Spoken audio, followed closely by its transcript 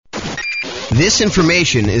This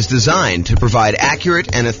information is designed to provide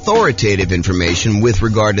accurate and authoritative information with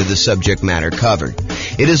regard to the subject matter covered.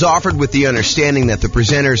 It is offered with the understanding that the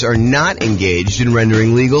presenters are not engaged in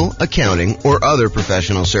rendering legal, accounting, or other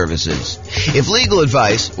professional services. If legal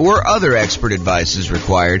advice or other expert advice is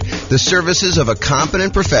required, the services of a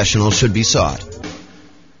competent professional should be sought.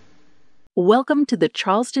 Welcome to the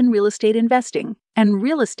Charleston Real Estate Investing and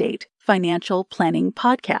Real Estate Financial Planning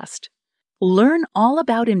Podcast. Learn all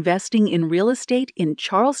about investing in real estate in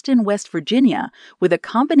Charleston, West Virginia, with a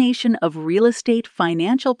combination of real estate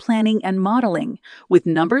financial planning and modeling with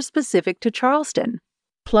numbers specific to Charleston,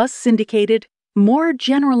 plus syndicated, more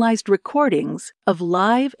generalized recordings of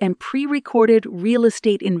live and pre-recorded real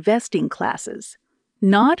estate investing classes,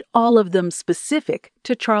 not all of them specific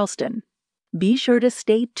to Charleston. Be sure to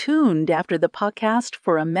stay tuned after the podcast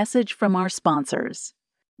for a message from our sponsors.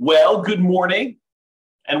 Well, good morning.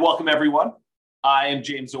 And welcome, everyone. I am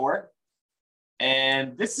James Orr,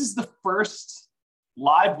 and this is the first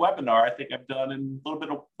live webinar I think I've done in a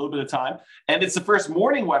little bit of time, and it's the first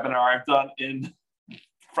morning webinar I've done in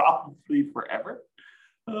probably forever.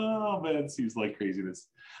 Oh man, it seems like craziness.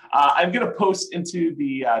 I'm going to post into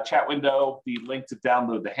the chat window the link to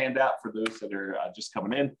download the handout for those that are just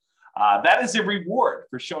coming in. That is a reward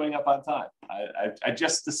for showing up on time. I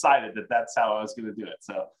just decided that that's how I was going to do it.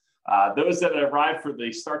 So. Those that arrive for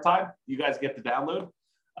the start time, you guys get the download.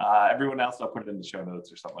 Everyone else, I'll put it in the show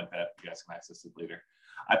notes or something like that. You guys can access it later.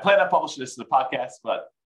 I plan on publishing this in the podcast,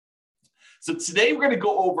 so today we're going to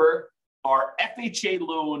go over our FHA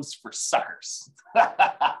loans for suckers.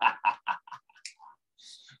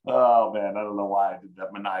 Oh man, I don't know why I did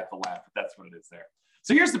that maniacal laugh, but that's what it is there.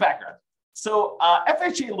 So here's the background. So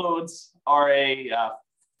FHA loans are a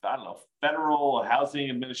federal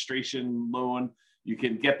housing administration loan. You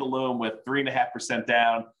can get the loan with 3.5%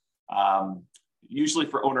 down, usually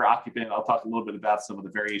for owner occupant. I'll talk a little bit about some of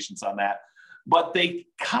the variations on that, but they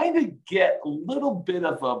kind of get a little bit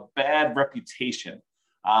of a bad reputation.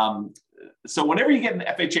 So whenever you get an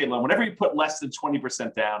FHA loan, whenever you put less than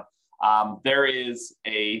 20% down, there is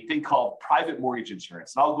a thing called private mortgage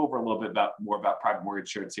insurance. And I'll go over a little bit more about private mortgage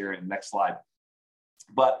insurance here in the next slide.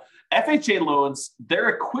 But FHA loans, their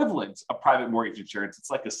equivalent of private mortgage insurance,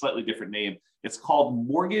 it's like a slightly different name. It's called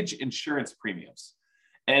mortgage insurance premiums.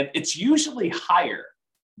 And it's usually higher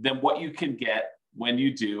than what you can get when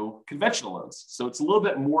you do conventional loans. So it's a little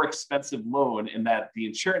bit more expensive loan in that the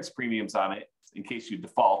insurance premiums on it, in case you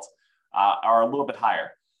default, are a little bit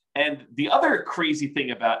higher. And the other crazy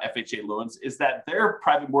thing about FHA loans is that their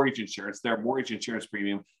private mortgage insurance, their mortgage insurance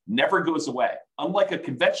premium never goes away. Unlike a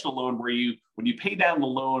conventional loan where when you pay down the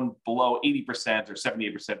loan below 80% or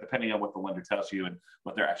 78%, depending on what the lender tells you and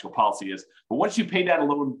what their actual policy is. But once you pay down a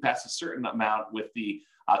loan past a certain amount with the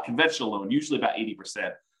conventional loan, usually about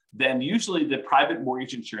 80%, then usually the private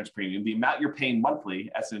mortgage insurance premium, the amount you're paying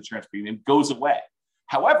monthly as an insurance premium, goes away.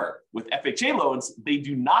 However, with FHA loans, they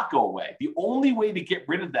do not go away. The only way to get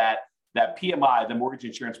rid of that PMI, the mortgage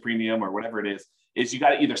insurance premium or whatever it is you got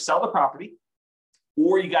to either sell the property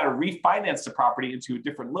or you got to refinance the property into a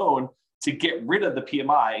different loan to get rid of the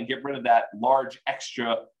PMI and get rid of that large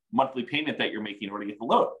extra monthly payment that you're making in order to get the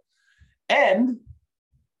loan. And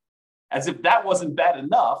as if that wasn't bad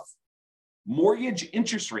enough, mortgage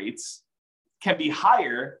interest rates can be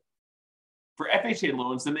higher for FHA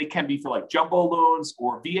loans than they can be for like jumbo loans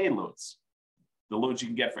or VA loans, the loans you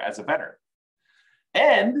can get as a veteran.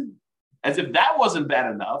 And as if that wasn't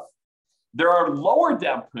bad enough, there are lower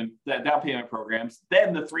down payment programs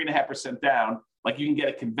than the 3.5% down. Like you can get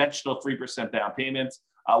a conventional 3% down payment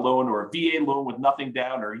loan or a VA loan with nothing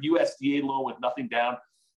down or a USDA loan with nothing down.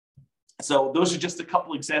 So those are just a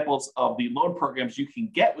couple examples of the loan programs you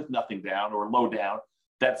can get with nothing down or low down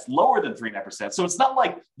that's lower than 3.5%. So it's not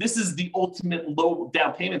like this is the ultimate low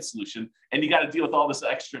down payment solution and you got to deal with all this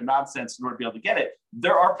extra nonsense in order to be able to get it.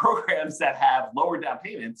 There are programs that have lower down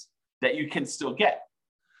payments that you can still get.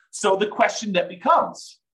 So the question that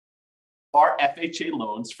becomes, are FHA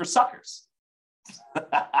loans for suckers?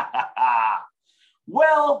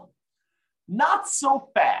 Well, not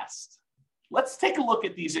so fast. Let's take a look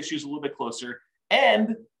at these issues a little bit closer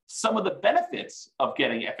and some of the benefits of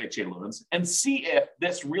getting FHA loans and see if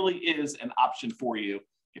this really is an option for you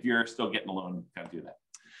if you're still getting a loan, kind of do that.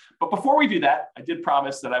 But before we do that, I did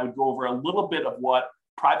promise that I would go over a little bit of what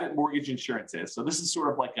private mortgage insurance is. So this is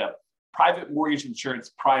sort of like a private mortgage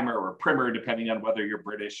insurance primer or primer, depending on whether you're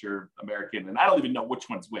British or American. And I don't even know which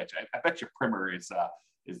one's which. I bet your primer is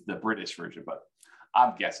the British version, but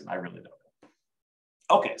I'm guessing. I really don't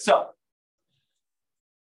know. Okay, so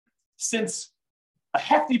since a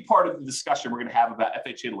hefty part of the discussion we're going to have about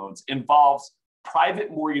FHA loans involves private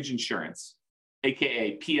mortgage insurance,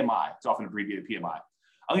 AKA PMI. It's often abbreviated PMI.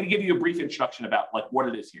 I'm going to give you a brief introduction about like what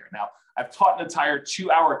it is here. Now, I've taught an entire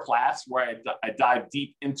 2-hour class where I dive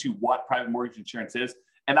deep into what private mortgage insurance is.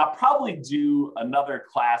 And I'll probably do another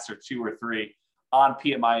class or 2 or 3 on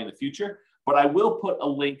PMI in the future. But I will put a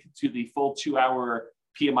link to the full 2-hour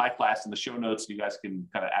PMI class in the show notes so you guys can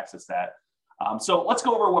kind of access that. So let's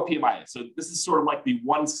go over what PMI is. So this is sort of like the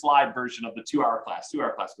 1-slide version of the 2-hour class.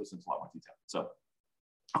 2-hour class goes into a lot more detail.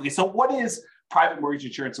 So what is private mortgage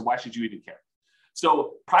insurance and why should you even care?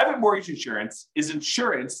 So private mortgage insurance is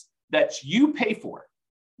insurance that you pay for,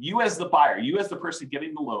 you as the buyer, you as the person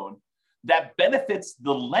getting the loan, that benefits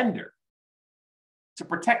the lender to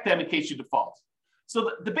protect them in case you default.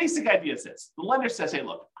 So the basic idea is this. The lender says, hey,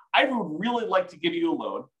 look, I would really like to give you a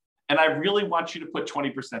loan, and I really want you to put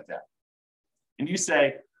 20% down. And you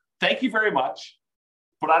say, thank you very much,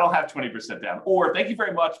 but I don't have 20% down. Or thank you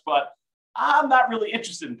very much, but I'm not really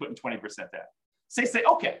interested in putting 20% down. So they say,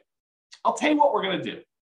 okay, I'll tell you what we're going to do.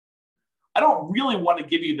 I don't really want to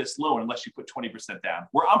give you this loan unless you put 20% down,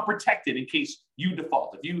 where I'm protected in case you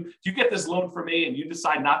default. If you get this loan from me and you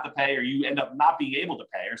decide not to pay, or you end up not being able to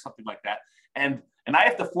pay or something like that, and I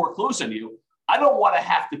have to foreclose on you, I don't want to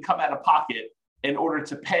have to come out of pocket in order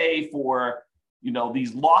to pay for,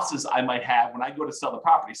 these losses I might have when I go to sell the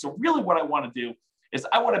property. So really what I want to do is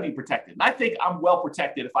I want to be protected. And I think I'm well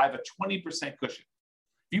protected if I have a 20% cushion.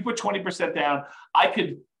 If you put 20% down, I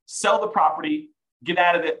could sell the property, get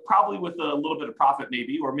out of it probably with a little bit of profit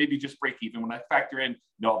maybe, or maybe just break even when I factor in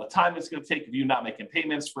all the time it's going to take of you not making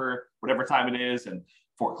payments for whatever time it is, and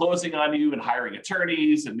foreclosing on you and hiring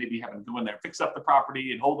attorneys and maybe having to go in there, fix up the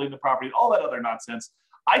property and holding the property and all that other nonsense.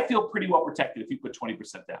 I feel pretty well protected if you put 20%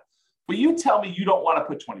 down. But you tell me you don't want to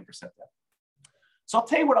put 20% down. So I'll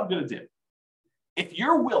tell you what I'm going to do. If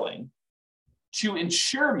you're willing to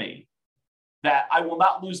insure me that I will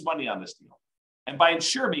not lose money on this deal, and by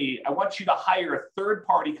insure me, I want you to hire a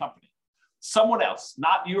third-party company, someone else,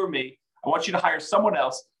 not you or me. I want you to hire someone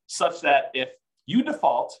else such that if you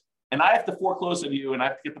default and I have to foreclose on you and I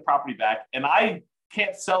have to get the property back, and I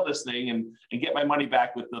can't sell this thing and get my money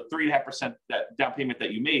back with the 3.5% that down payment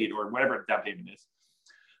that you made, or whatever down payment is,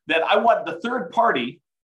 then I want the third party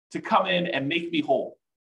to come in and make me whole,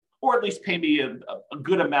 or at least pay me a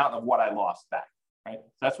good amount of what I lost back, right?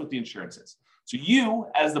 That's what the insurance is. So you,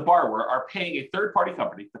 as the borrower, are paying a third-party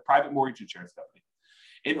company, the private mortgage insurance company,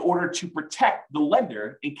 in order to protect the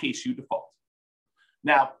lender in case you default.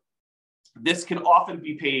 Now, this can often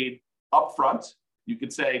be paid upfront. You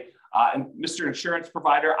could say, and Mr. Insurance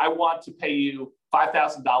Provider, I want to pay you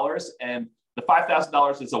 $5,000, and the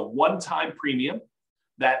 $5,000 is a one-time premium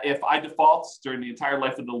that if I default during the entire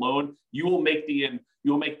life of the loan, you will make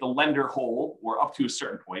the lender whole, or up to a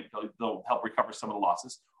certain point. They'll help recover some of the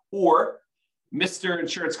losses. Or Mr.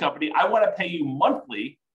 Insurance Company, I want to pay you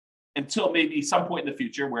monthly until maybe some point in the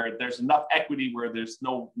future where there's enough equity where there's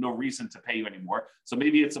no reason to pay you anymore. So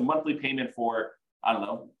maybe it's a monthly payment for,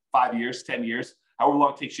 5 years, 10 years, however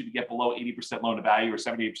long it takes you to get below 80% loan to value or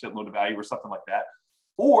 78% loan to value or something like that.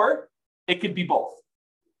 Or it could be both.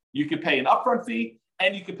 You could pay an upfront fee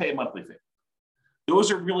and you could pay a monthly fee.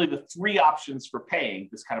 Those are really the 3 options for paying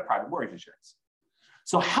this kind of private mortgage insurance.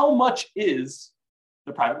 So how much is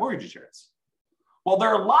the private mortgage insurance? Well, there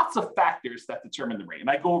are lots of factors that determine the rate. And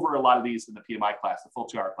I go over a lot of these in the PMI class, the full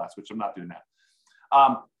 2-hour class, which I'm not doing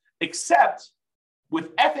now. Except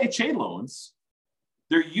with FHA loans,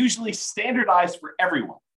 they're usually standardized for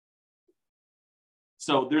everyone.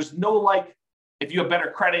 So there's no if you have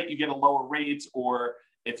better credit, you get a lower rate, or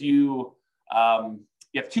if you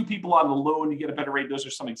have 2 people on the loan, you get a better rate. Those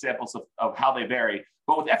are some examples of how they vary.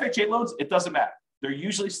 But with FHA loans, it doesn't matter. They're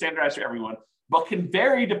usually standardized for everyone, but can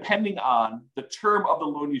vary depending on the term of the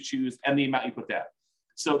loan you choose and the amount you put down.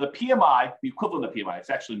 So the PMI, the equivalent of PMI, it's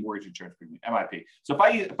actually mortgage insurance premium, MIP. So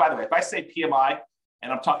if I say PMI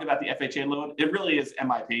and I'm talking about the FHA loan, it really is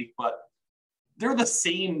MIP, but they're the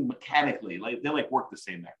same mechanically. They work the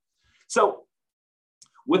same there. So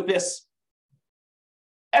with this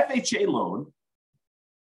FHA loan,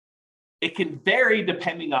 it can vary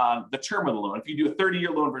depending on the term of the loan. If you do a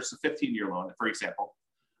 30-year loan versus a 15-year loan, for example,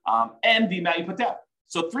 and the amount you put down.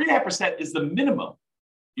 So 3.5% is the minimum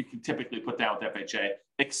you can typically put down with FHA,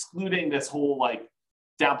 excluding this whole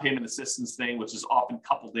down payment assistance thing, which is often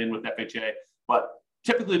coupled in with FHA. But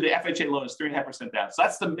typically the FHA loan is 3.5% down. So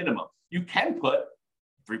that's the minimum. You can put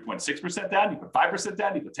 3.6% down, you put 5%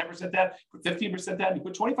 down, you put 10% down, you put 15% down, you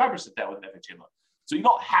put 25% down with an FHA loan. So you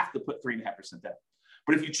don't have to put 3.5% down.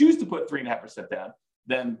 But if you choose to put 3.5% down,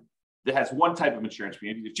 then it has one type of insurance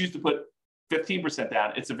premium. If you choose to put 15%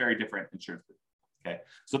 down, it's a very different insurance premium. Okay,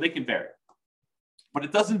 so they can vary. but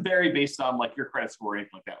it doesn't vary based on like your credit score or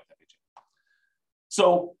anything like that with FHA.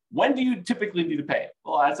 So when do you typically need to pay it?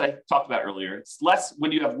 Well, as I talked about earlier, it's less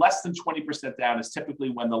when you have less than 20% down is typically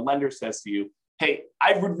when the lender says to you, hey,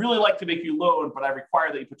 I would really like to make you a loan, but I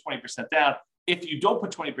require that you put 20% down. If you don't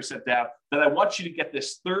put 20% down, then I want you to get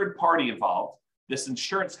this third party involved, this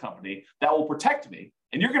insurance company that will protect me,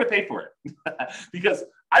 and you're going to pay for it because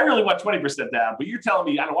I really want 20% down, but you're telling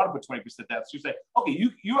me I don't want to put 20% down. So you say,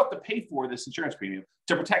 okay, you have to pay for this insurance premium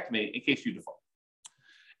to protect me in case you default.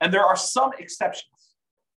 And there are some exceptions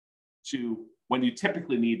to when you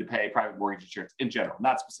typically need to pay private mortgage insurance in general,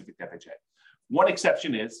 not specific to FHA. One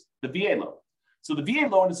exception is the VA loan. So the VA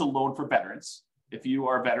loan is a loan for veterans. If you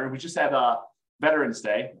are a veteran, we just had Veterans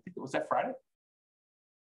Day. I think it was that Friday.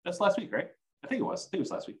 That's last week, right? I think it was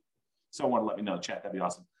last week. Someone let me know in the chat. That'd be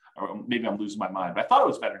awesome. Or maybe I'm losing my mind, but I thought it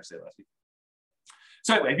was Veterans Day last week.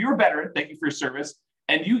 So anyway, if you're a veteran, thank you for your service.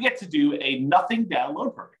 And you get to do a nothing down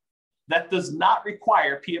loan program that does not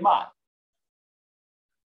require PMI.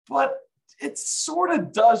 But it sort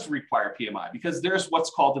of does require PMI because there's what's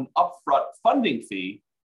called an upfront funding fee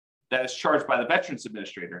that is charged by the Veterans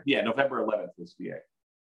Administrator. Yeah, November 11th was VA.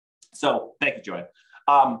 So thank you,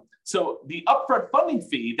 Joanne. So the upfront funding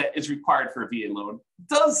fee that is required for a VA loan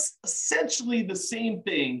does essentially the same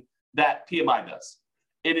thing that PMI does.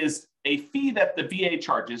 It is a fee that the VA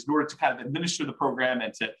charges in order to kind of administer the program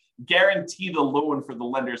and to guarantee the loan for the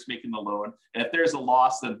lenders making the loan. And if there's a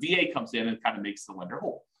loss, then VA comes in and kind of makes the lender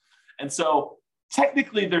whole. And so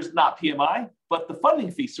technically there's not PMI, but the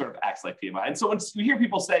funding fee sort of acts like PMI. And so when you hear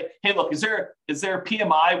people say, hey, look, is there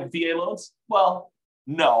PMI with VA loans? Well,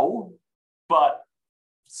 no, but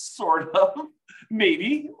sort of,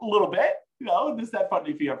 maybe a little bit, there's that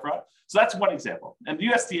funding fee up front. So that's one example. And the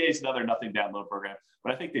USDA is another nothing down loan program,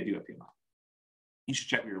 but I think they do have PMI. You should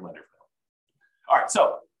check with your lender for that. All right,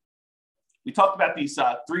 so we talked about these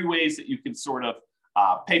three ways that you can sort of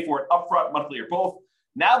pay for it upfront, monthly, or both.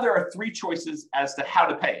 Now there are three choices as to how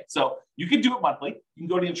to pay it. So you can do it monthly. You can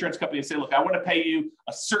go to the insurance company and say, look, I want to pay you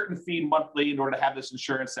a certain fee monthly in order to have this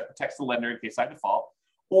insurance that protects the lender in case I default.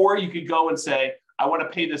 Or you could go and say, I want to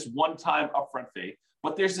pay this one-time upfront fee.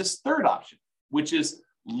 But there's this third option, which is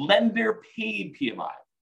lender paid PMI.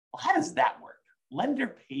 Well, how does that work?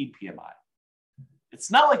 Lender paid PMI.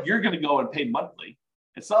 It's not like you're going to go and pay monthly.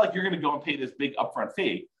 It's not like you're going to go and pay this big upfront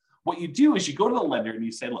fee. What you do is you go to the lender and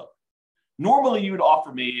you say, look, normally you would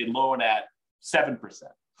offer me a loan at 7%.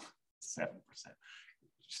 7%.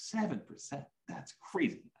 That's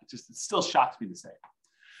crazy. It still shocks me to say.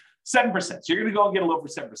 7%. So you're going to go and get a loan for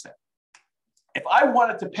 7%. If I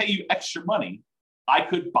wanted to pay you extra money, I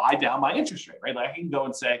could buy down my interest rate, right? Like I can go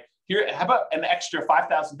and say, here, how about an extra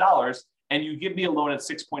 $5,000 and you give me a loan at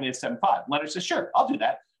 6.875? Lender says, sure, I'll do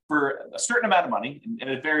that for a certain amount of money. And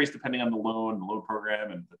it varies depending on the loan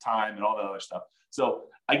program and the time and all that other stuff. So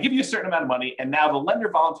I give you a certain amount of money. And now the lender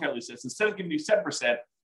voluntarily says, instead of giving you 7%,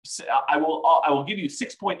 I will give you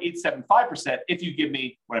 6.875% if you give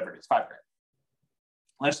me whatever it is, $5,000.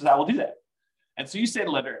 Lender says, I will do that. And so you say to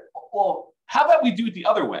the lender, well, how about we do it the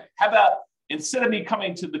other way? How about instead of me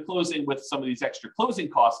coming to the closing with some of these extra closing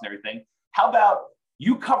costs and everything, how about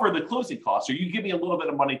you cover the closing costs or you give me a little bit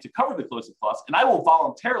of money to cover the closing costs and I will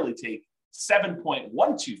voluntarily take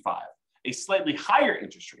 7.125, a slightly higher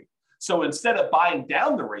interest rate. So instead of buying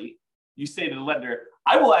down the rate, you say to the lender,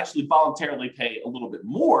 I will actually voluntarily pay a little bit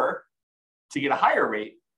more to get a higher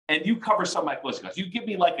rate and you cover some of my closing costs. You give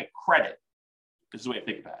me like a credit. This is the way I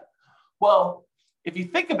think about it. Well, if you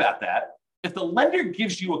think about that, if the lender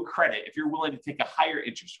gives you a credit, if you're willing to take a higher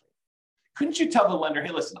interest rate, couldn't you tell the lender,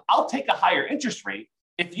 hey, listen, I'll take a higher interest rate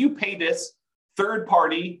if you pay this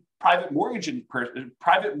third-party private mortgage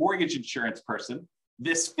insurance person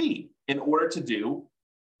this fee in order to do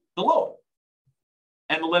the loan?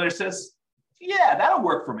 And the lender says, yeah, that'll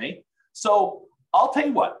work for me. So I'll tell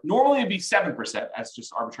you what, normally it'd be 7%, that's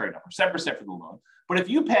just arbitrary number, 7% for the loan. But if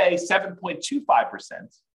you pay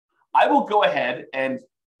 7.25%, I will go ahead and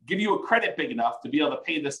give you a credit big enough to be able to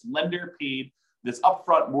pay this lender paid, this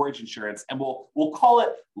upfront mortgage insurance, and we'll call it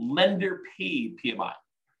lender paid PMI.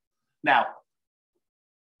 Now,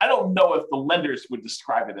 I don't know if the lenders would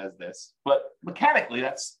describe it as this, but mechanically,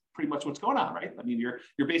 that's pretty much what's going on, right? I mean,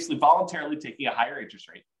 you're basically voluntarily taking a higher interest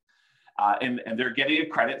rate, and they're getting a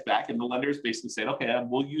credit back, and the lenders basically saying, okay,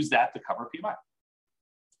 we'll use that to cover PMI.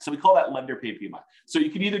 So we call that lender paid PMI. So you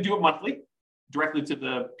can either do it monthly, directly to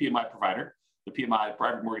the PMI provider, the PMI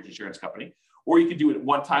private mortgage insurance company, or you could do it at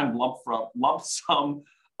one-time lump sum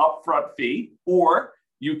upfront fee, or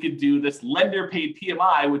you could do this lender paid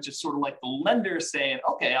PMI, which is sort of like the lender saying,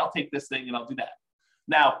 okay, I'll take this thing and I'll do that.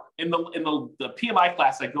 Now, in the PMI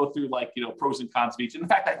class, I go through like, pros and cons of each. And in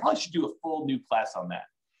fact, I probably should do a full new class on that.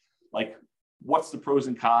 Like, what's the pros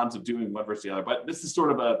and cons of doing one versus the other? But this is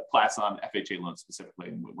sort of a class on FHA loans specifically,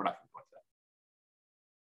 and we're not going to go into that.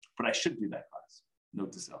 But I should do that class.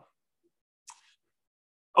 Note to self.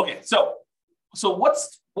 Okay, so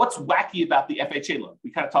what's wacky about the FHA loan?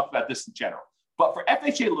 We kind of talked about this in general. But for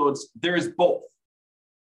FHA loans, there is both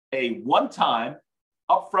a one-time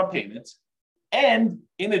upfront payment, and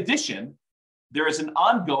in addition, there is an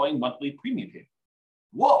ongoing monthly premium payment.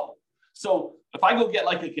 Whoa. So if I go get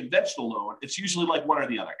like a conventional loan, it's usually like one or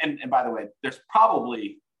the other. And by the way, there's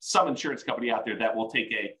probably some insurance company out there that will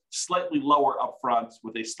take a slightly lower upfront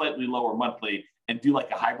with a slightly lower monthly and do like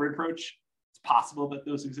a hybrid approach. It's possible that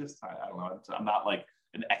those exist. I don't know. I'm not like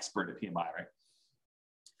an expert at PMI, right?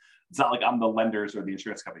 It's not like I'm the lenders or the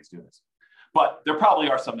insurance companies doing this. But there probably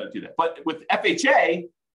are some that do that. But with FHA,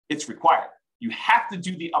 it's required. You have to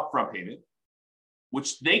do the upfront payment,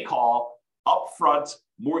 which they call upfront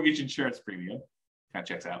mortgage insurance premium. Kind of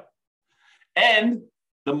checks out. And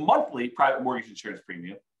the monthly private mortgage insurance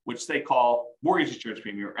premium, which they call mortgage insurance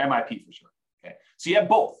premium, or MIP for short. Okay. So you have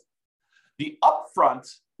both. The upfront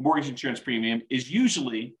mortgage insurance premium is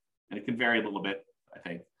usually, and it can vary a little bit, I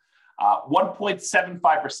think,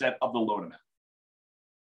 1.75% of the loan amount.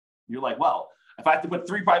 You're like, well, if I have to put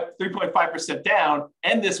 3.5% down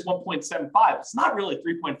and this 1.75, it's not really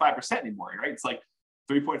 3.5% anymore, right? It's like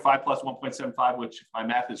 3.5 plus 1.75, which if my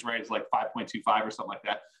math is right, is like 5.25 or something like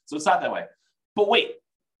that. So it's not that way. But wait,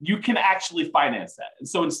 you can actually finance that. And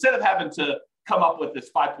so instead of having to come up with this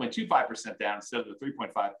 5.25% down instead of the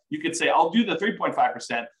 3.5, you could say, I'll do the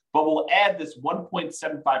 3.5%, but we'll add this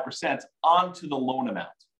 1.75% onto the loan amount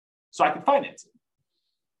so I can finance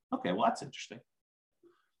it. Okay, well, that's interesting.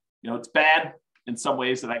 It's bad in some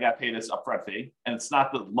ways that I got paid this upfront fee, and it's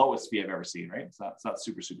not the lowest fee I've ever seen, right? It's not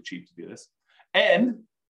super, super cheap to do this. And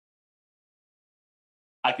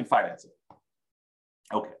I can finance it.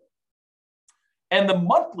 Okay. And the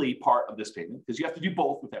monthly part of this payment, because you have to do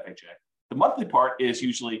both with FHA, the monthly part is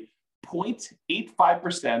usually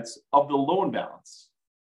 0.85% of the loan balance.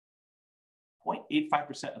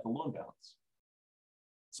 0.85% of the loan balance.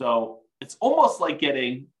 So it's almost like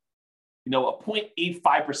getting a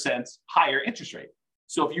 0.85% higher interest rate.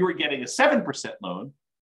 So if you were getting a 7% loan,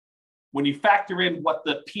 when you factor in what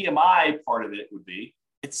the PMI part of it would be,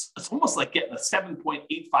 it's almost like getting a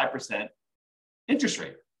 7.85% interest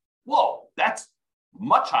rate. Whoa, that's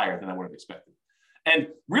much higher than I would have expected. And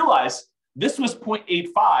realize this was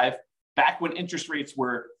 0.85 back when interest rates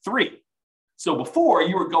were 3. So before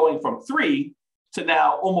you were going from 3 to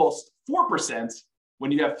now almost 4%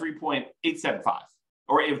 when you have 3.875.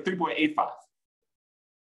 Or 3.85,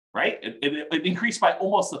 right? It increased by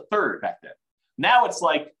almost a third back then. Now it's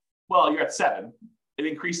like, well, you're at 7. It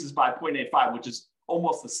increases by 0.85, which is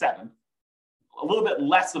almost a 7. A little bit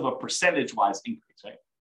less of a percentage-wise increase, right?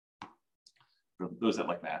 For those that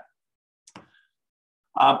like math.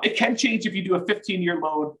 It can change if you do a 15-year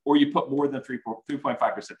loan or you put more than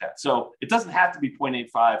 3.5% down. So it doesn't have to be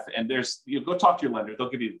 0.85. And there's, go talk to your lender. They'll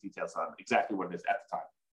give you the details on exactly what it is at the time.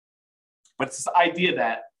 But it's this idea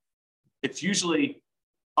that it's usually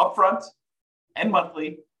upfront and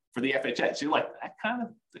monthly for the FHA. So you're like, that kind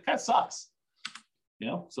of sucks.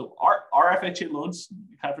 So our FHA loans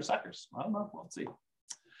kind of for suckers. I don't know. We'll see.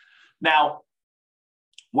 Now,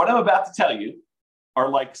 what I'm about to tell you are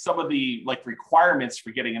like some of the like requirements for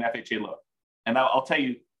getting an FHA loan. And I'll tell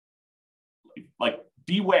you, like,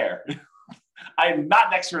 beware. I'm not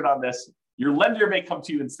an expert on this. Your lender may come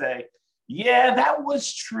to you and say, yeah, that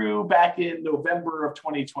was true back in November of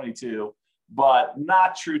 2022, but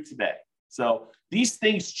not true today. So these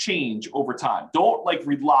things change over time. Don't like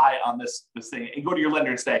rely on this thing and go to your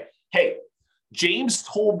lender and say, hey, James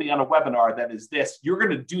told me on a webinar that is this. You're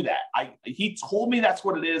going to do that. He told me that's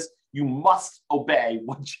what it is. You must obey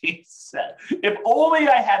what James said. If only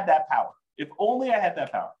I had that power. If only I had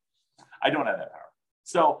that power. I don't have that power.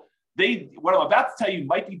 So what I'm about to tell you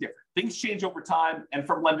might be different. Things change over time and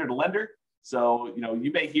from lender to lender. So,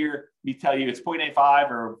 you may hear me tell you it's 0.85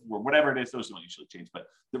 or whatever it is. Those don't usually change, but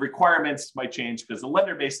the requirements might change because the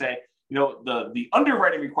lender may say, the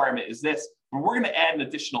underwriting requirement is this, but we're going to add an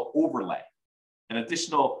additional overlay, an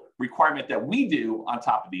additional requirement that we do on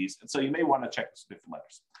top of these. And so you may want to check this with different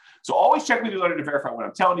lenders. So always check with your lender to verify what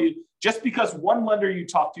I'm telling you. Just because one lender you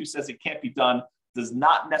talk to says it can't be done does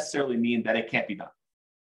not necessarily mean that it can't be done.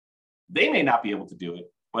 They may not be able to do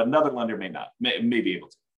it, but another lender may be able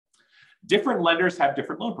to. Different lenders have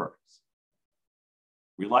different loan programs.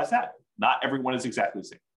 Realize that. Not everyone is exactly the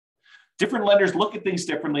same. Different lenders look at things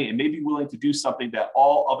differently and may be willing to do something that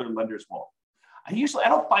all other lenders won't. I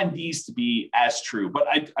don't find these to be as true, but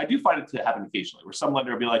I do find it to happen occasionally where some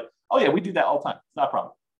lender will be like, oh yeah, we do that all the time. It's not a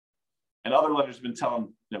problem. And other lenders have been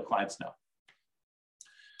telling clients no.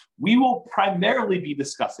 We will primarily be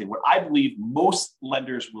discussing what I believe most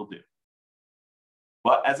lenders will do.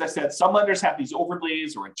 But as I said, some lenders have these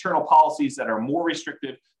overlays or internal policies that are more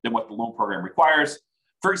restrictive than what the loan program requires.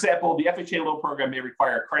 For example, the FHA loan program may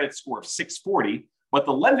require a credit score of 640, but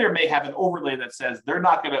the lender may have an overlay that says they're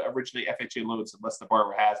not going to originate FHA loans unless the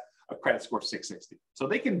borrower has a credit score of 660. So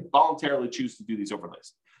they can voluntarily choose to do these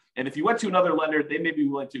overlays. And if you went to another lender, they may be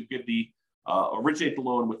willing to give originate the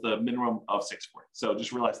loan with a minimum of 640. So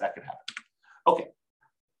just realize that could happen. Okay.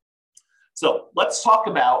 So let's talk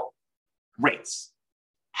about rates.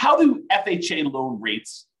 How do FHA loan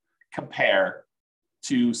rates compare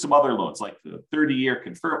to some other loans, like the 30-year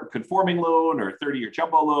conforming loan or 30-year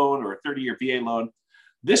jumbo loan or 30-year VA loan?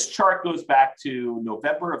 This chart goes back to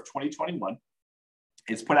November of 2021.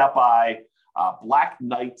 It's put out by Black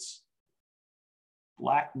Knight.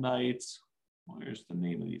 Where's the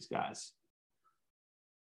name of these guys?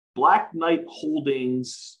 Black Knight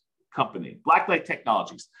Holdings Company, Black Knight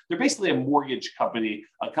Technologies. They're basically a mortgage company,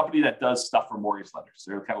 a company that does stuff for mortgage lenders.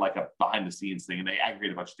 They're kind of like a behind the scenes thing, and they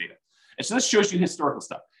aggregate a bunch of data. And so this shows you historical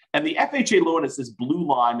stuff. And the FHA loan is this blue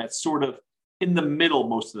line that's sort of in the middle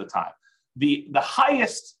most of the time. The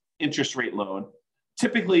highest interest rate loan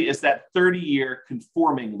typically is that 30-year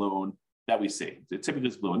conforming loan that we see. It typically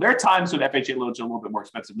is blue. And there are times when FHA loans are a little bit more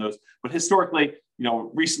expensive than those, but historically,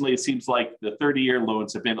 recently it seems like the 30-year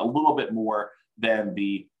loans have been a little bit more than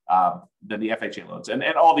the FHA loans and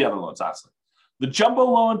all the other loans, honestly. The jumbo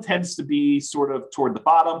loan tends to be sort of toward the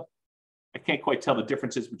bottom. I can't quite tell the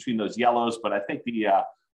differences between those yellows, but I think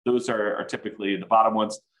those are typically the bottom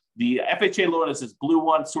ones. The FHA loan is this blue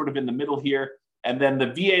one, sort of in the middle here. And then the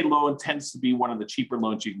VA loan tends to be one of the cheaper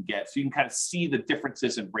loans you can get. So you can kind of see the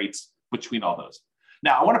differences in rates between all those.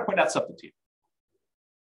 Now, I want to point out something to you.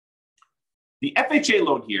 The FHA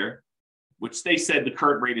loan here, which they said the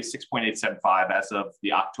current rate is 6.875 as of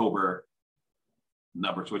the October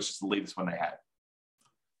numbers, which is the latest one they had.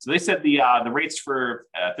 So they said the rates for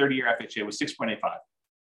 30-year FHA was 6.85.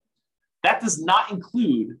 That does not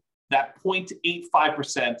include that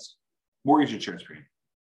 0.85% mortgage insurance premium.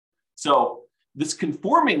 So this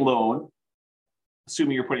conforming loan,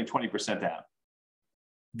 assuming you're putting 20% down,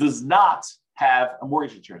 does not have a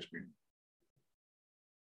mortgage insurance premium.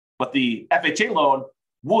 But the FHA loan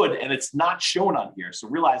would, and it's not shown on here. So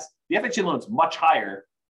realize the FHA loan is much higher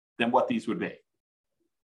than what these would be.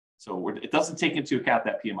 So it doesn't take into account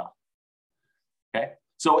that PMI. Okay.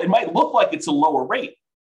 So it might look like it's a lower rate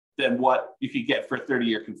than what you could get for a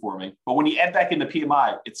 30-year conforming, but when you add back in the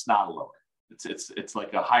PMI, it's not a lower. It's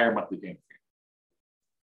like a higher monthly payment.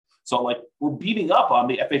 So like we're beating up on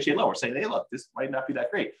the FHA loan. We're saying, hey, look, this might not be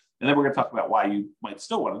that great. And then we're going to talk about why you might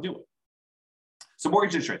still want to do it. So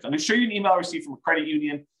mortgage insurance. I'm going to show you an email I received from a credit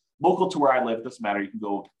union local to where I live. It doesn't matter. You can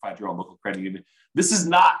go find your own local credit union. I'm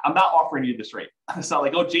not offering you this rate. It's not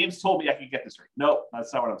like, oh, James told me I could get this rate. No,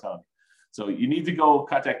 that's not what I'm telling you. So you need to go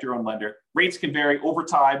contact your own lender. Rates can vary over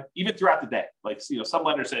time, even throughout the day. Like, some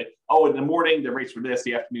lenders say, oh, in the morning, the rates were this,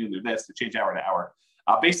 the afternoon, they're this, they change hour to hour.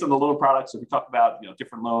 Based on the loan product, so if we talk about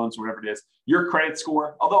different loans, whatever it is, your credit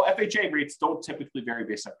score, although FHA rates don't typically vary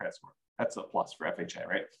based on credit score. That's a plus for FHA,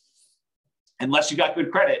 right? Unless you got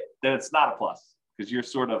good credit, then it's not a plus because you're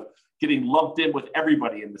sort of getting lumped in with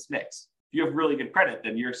everybody in this mix. If you have really good credit,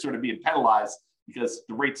 then you're sort of being penalized because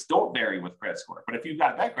the rates don't vary with credit score. But if you've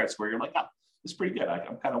got a bad credit score, you're like, oh, this is pretty good.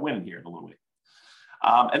 I'm kind of winning here in a little way.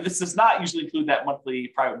 And this does not usually include that monthly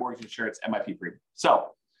private mortgage insurance MIP premium. So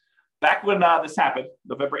back when this happened,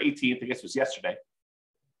 November 18th, I guess it was yesterday,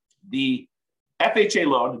 the FHA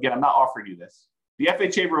loan, again, I'm not offering you this, the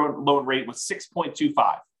FHA loan rate was 6.25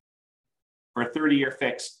 for a 30-year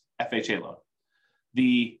fixed FHA loan.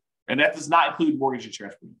 And that does not include mortgage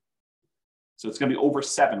insurance premium. So it's going to be over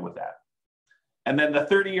 7 with that. And then the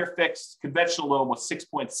 30-year fixed conventional loan was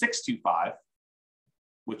 6.625,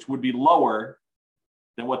 which would be lower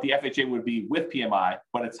than what the FHA would be with PMI,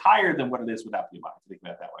 but it's higher than what it is without PMI, think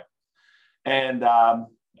about it that way. And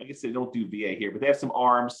I guess they don't do VA here, but they have some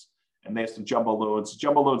ARMs and they have some jumbo loans.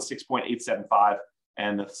 Jumbo loan 6.875,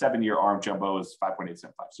 and the 7-year ARM jumbo is 5.875.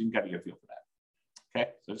 So you can kind of get a feel for that. Okay,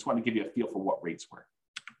 so I just want to give you a feel for what rates were.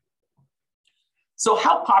 So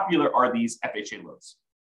how popular are these FHA loans?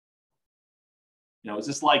 Is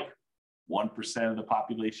this like 1% of the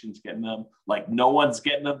population's getting them? Like no one's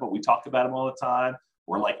getting them, but we talk about them all the time?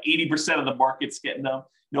 Or like 80% of the market's getting them?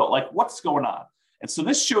 Like what's going on? And so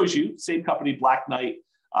this shows you, same company, Black Knight,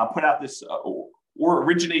 put out this or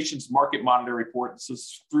Originations Market Monitor report. This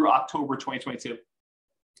is through October 2022.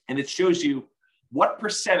 And it shows you what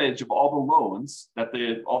percentage of all the loans that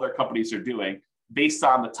all their companies are doing based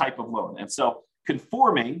on the type of loan. And so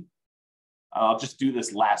conforming, I'll just do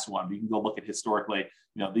this last one. You can go look at historically.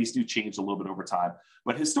 These do change a little bit over time.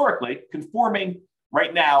 But historically, conforming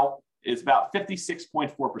right now is about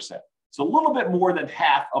 56.4%. So a little bit more than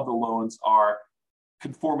half of the loans are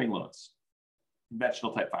conforming loans,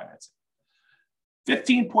 conventional type financing.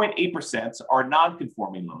 15.8% are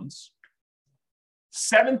non-conforming loans.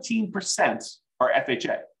 17% are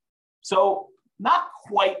FHA. So not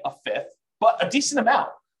quite a fifth, but a decent amount,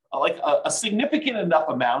 like a significant enough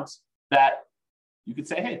amount that you could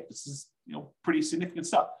say, hey, this is pretty significant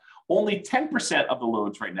stuff. Only 10% of the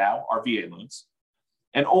loans right now are VA loans,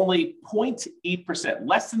 and only 0.8%,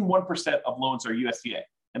 less than 1% of loans are USDA.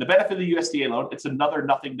 And the benefit of the USDA loan, it's another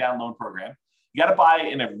nothing down loan program. You got to buy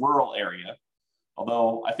in a rural area,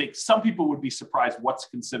 although I think some people would be surprised what's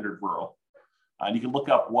considered rural. And you can look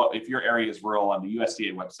up if your area is rural on the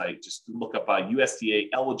USDA website. Just look up a USDA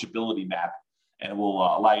eligibility map, and it will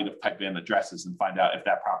allow you to type in addresses and find out if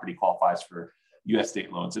that property qualifies for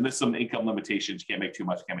USDA loans. And there's some income limitations. You can't make too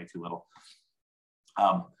much, can't make too little.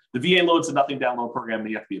 The VA loan's a nothing down loan program, and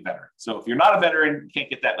you have to be a veteran. So if you're not a veteran, you can't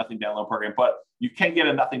get that nothing down loan program, but you can get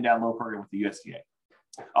a nothing down loan program with the USDA.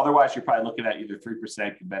 Otherwise, you're probably looking at either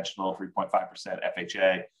 3% conventional, 3.5%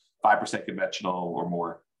 FHA, 5% conventional or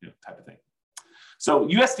more, type of thing. So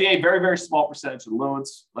USDA, very, very small percentage of the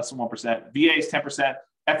loans, less than 1%. VA is 10%.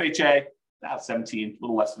 FHA, about 17, a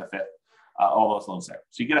little less than a fifth, all those loans there.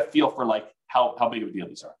 So you get a feel for how big of a deal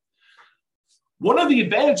these are. One of the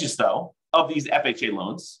advantages, though, of these FHA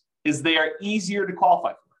loans is they are easier to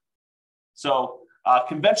qualify for. So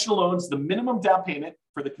conventional loans, the minimum down payment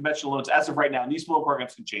for the conventional loans as of right now, and these loan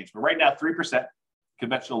programs can change, but right now, 3%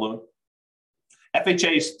 conventional loan.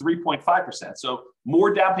 FHA is 3.5%, so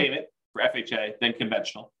more down payment for FHA than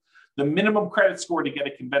conventional. The minimum credit score to get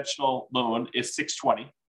a conventional loan is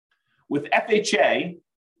 620. With FHA,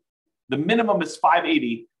 the minimum is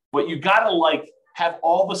 580, but you gotta have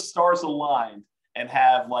all the stars aligned and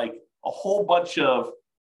have a whole bunch of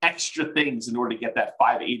extra things in order to get that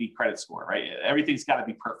 580 credit score, right? Everything's got to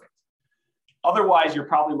be perfect. Otherwise, you're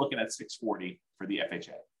probably looking at 640 for the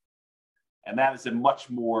FHA. And that is a much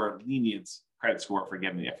more lenient credit score for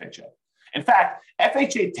getting the FHA. In fact,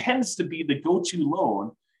 FHA tends to be the go-to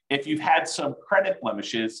loan if you've had some credit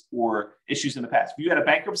blemishes or issues in the past. If you had a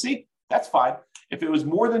bankruptcy, that's fine. If it was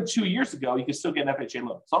more than 2 years ago, you can still get an FHA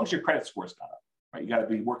loan, as long as your credit score's gone up, right? You got to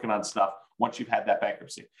be working on stuff once you've had that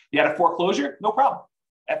bankruptcy. You had a foreclosure, no problem.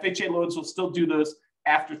 FHA loans will still do those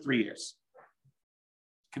after 3 years.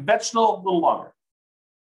 Conventional, a little longer.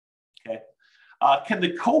 Okay. Can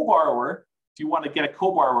the co-borrower, if you want to get a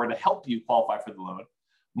co-borrower to help you qualify for the loan,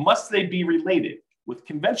 must they be related? With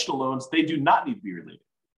conventional loans, they do not need to be related.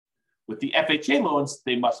 With the FHA loans,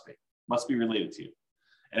 they must be related to you.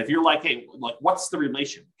 And if you're hey, what's the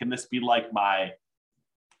relation? Can this be my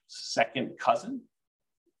second cousin?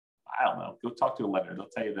 I don't know. Go talk to a lender. They'll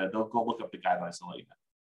tell you that. They'll go look up the guidelines and let you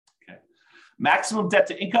know. Okay. Maximum debt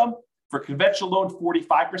to income for conventional loan,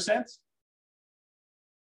 45%.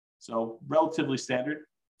 So relatively standard.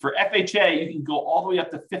 For FHA, you can go all the way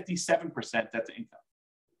up to 57% debt to income.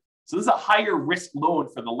 So this is a higher risk loan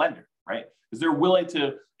for the lender, right? Because they're willing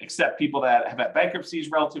to accept people that have had bankruptcies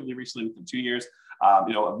relatively recently, within 2 years,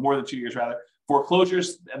 more than 2 years rather.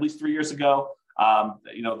 Foreclosures, at least 3 years ago.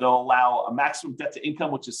 They'll allow a maximum debt to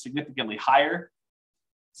income, which is significantly higher.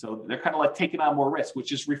 So they're kind of taking on more risk,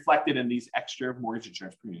 which is reflected in these extra mortgage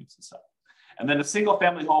insurance premiums and stuff. And then a single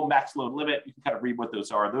family home max loan limit, you can kind of read what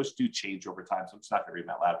those are. Those do change over time, so I'm just not going to read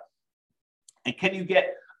them out loud. And can you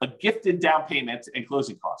get a gifted down payment and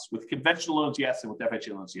closing costs? With conventional loans, yes, and with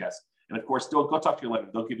FHA loans, yes. And of course, go talk to your lender.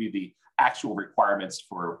 They'll give you the actual requirements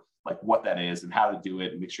for what that is and how to do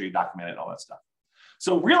it, and make sure you document it and all that stuff.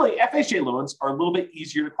 So really, FHA loans are a little bit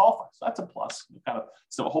easier to qualify. So that's a plus.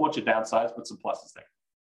 So a whole bunch of downsides, but some pluses there.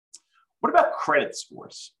 What about credit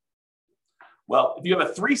scores? Well, if you have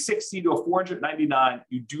a 360 to a 499,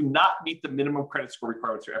 you do not meet the minimum credit score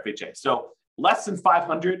requirements for FHA. So less than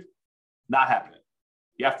 500, not happening.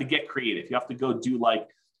 You have to get creative. You have to go do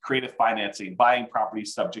creative financing, buying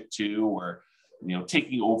properties subject to, or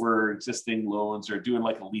taking over existing loans, or doing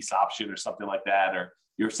a lease option or something like that, or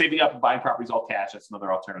you're saving up and buying properties all cash. That's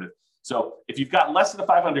another alternative. So if you've got less than a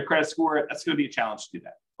 500 credit score, that's going to be a challenge to do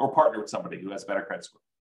that, or partner with somebody who has a better credit score.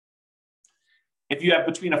 If you have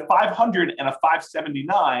between a 500 and a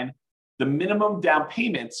 579, the minimum down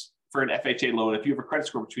payments for an FHA loan, if you have a credit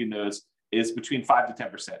score between those, is between 5 to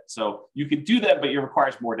 10%. So you can do that, but it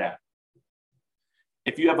requires more down.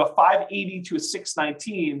 If you have a 580 to a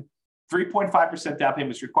 619, 3.5% down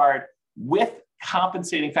payment is required with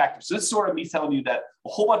compensating factors. So this is sort of me telling you that a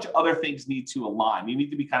whole bunch of other things need to align. You need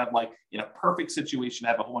to be kind of like in a perfect situation,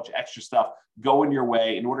 have a whole bunch of extra stuff going your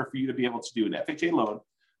way in order for you to be able to do an FHA loan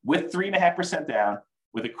with 3.5% down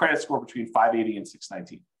with a credit score between 580 and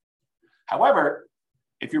 619. However,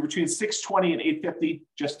 if you're between 620 and 850,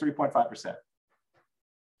 just 3.5%.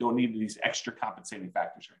 Don't need these extra compensating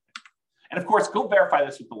factors or anything. And of course, go verify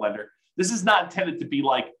this with the lender. This is not intended to be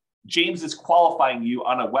like James is qualifying you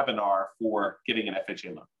on a webinar for getting an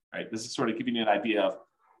FHA loan, right? This is sort of giving you an idea of,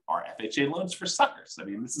 are FHA loans for suckers? I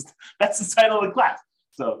mean, that's the title of the class.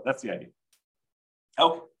 So that's the idea.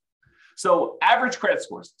 Okay. So average credit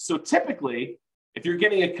scores. So typically, if you're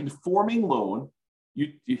getting a conforming loan,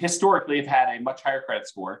 you historically have had a much higher credit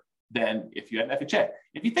score than if you had an FHA.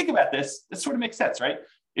 If you think about this, this sort of makes sense, right?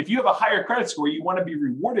 If you have a higher credit score, you want to be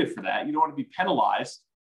rewarded for that. You don't want to be penalized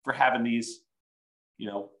for having these,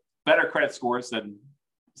 better credit scores than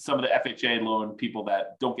some of the FHA loan people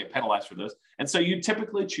that don't get penalized for those. And so you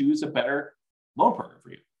typically choose a better loan program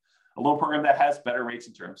for you, a loan program that has better rates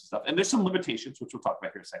and terms and stuff. And there's some limitations, which we'll talk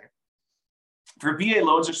about here in a second. For VA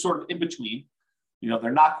loans, they're sort of in between.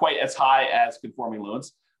 They're not quite as high as conforming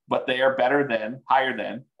loans, but they are higher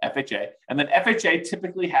than FHA. And then FHA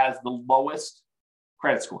typically has the lowest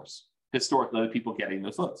credit scores, historically, the people getting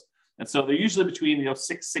those loans. And so they're usually between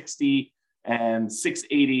 660 and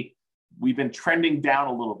 680. We've been trending down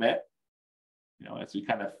a little bit, as we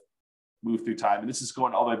kind of move through time. And this is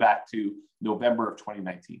going all the way back to November of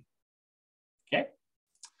 2019. Okay.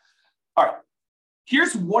 All right.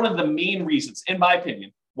 Here's one of the main reasons, in my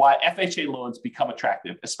opinion, why FHA loans become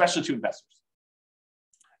attractive, especially to investors.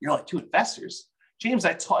 You're like, to investors? James,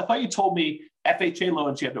 I thought you told me FHA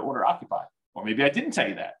loans you had to owner occupy. Or maybe I didn't tell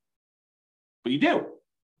you that. But you do.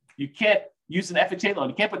 You can't use an FHA loan.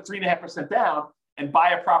 You can't put 3.5% down and buy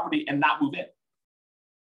a property and not move in.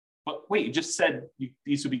 But wait, you just said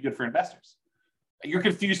these would be good for investors. You're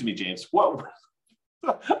confusing me, James. What?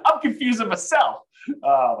 I'm confusing myself.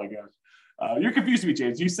 Oh my gosh. You're confusing me,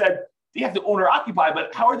 James. You said you have to owner occupy,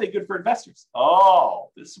 but how are they good for investors?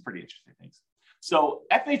 Oh, this is pretty interesting things. So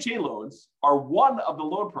FHA loans are one of the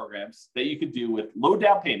loan programs that you could do with low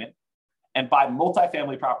down payment and buy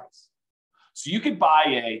multifamily properties. So you could buy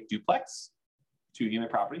a duplex, 2-unit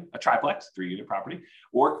property, a triplex, 3-unit property,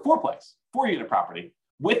 or fourplex, 4-unit property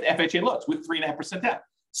with FHA loans with 3.5% down.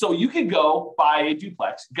 So you can go buy a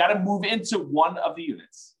duplex, got to move into one of the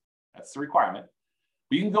units. That's the requirement.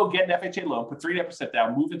 But you can go get an FHA loan, put 3.5%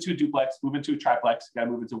 down, move into a duplex, move into a triplex, got to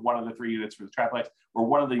move into one of the 3 units for the triplex or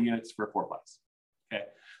one of the units for a fourplex. Okay.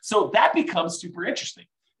 So that becomes super interesting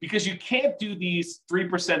because you can't do these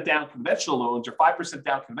 3% down conventional loans or 5%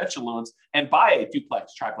 down conventional loans and buy a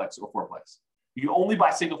duplex, triplex, or fourplex. You can only buy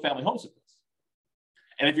single family homes with this.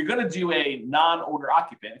 And if you're going to do a non-owner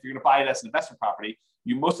occupant, if you're going to buy it as an investment property,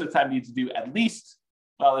 you most of the time need to do at least,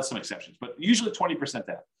 well, there's some exceptions, but usually 20%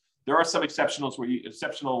 down. There are some exceptional loans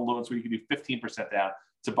where you can do 15% down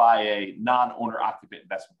to buy a non-owner occupant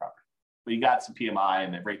investment property. But you got some PMI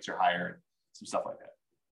and the rates are higher and some stuff like that.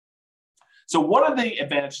 So one of the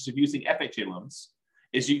advantages of using FHA loans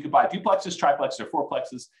is you could buy duplexes, triplexes, or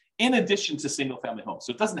fourplexes in addition to single family homes.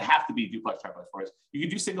 So it doesn't have to be duplex, triplex, for us. You can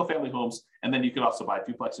do single family homes, and then you can also buy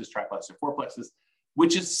duplexes, triplexes, or fourplexes,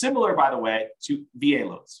 which is similar, by the way, to VA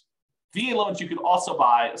loans. VA loans, you can also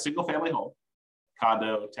buy a single family home,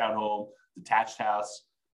 condo, townhome, detached house.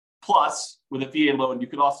 Plus, with a VA loan, you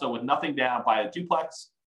could also, with nothing down, buy a duplex,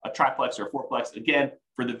 a triplex, or a fourplex. Again,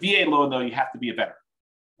 for the VA loan, though, you have to be a veteran.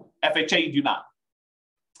 FHA, you do not.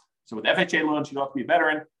 So with FHA loans, you don't have to be a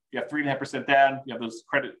veteran. You have 3.5% down. You have those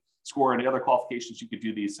credit score and the other qualifications. You could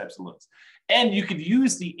do these types of loans. And you could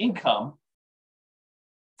use the income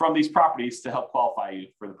from these properties to help qualify you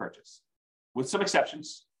for the purchase. With some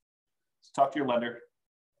exceptions. So talk to your lender.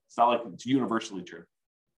 It's not like it's universally true.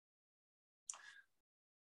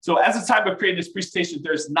 So as of the time of creating this presentation,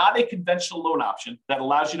 there's not a conventional loan option that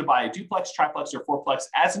allows you to buy a duplex, triplex, or fourplex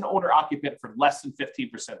as an owner occupant for less than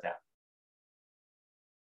 15% down.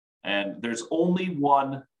 And there's only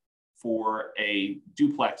one for a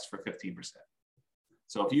duplex for 15%.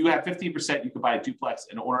 So if you have 15%, you can buy a duplex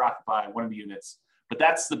and owner occupy one of the units, but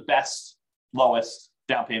that's the best, lowest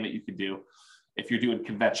down payment you can do if you're doing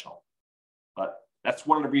conventional. But that's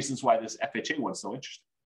one of the reasons why this FHA one's so interesting.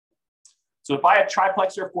 So to buy a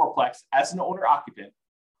triplex or a fourplex as an owner occupant,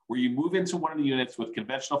 where you move into one of the units with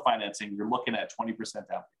conventional financing, you're looking at 20% down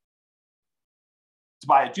payment. To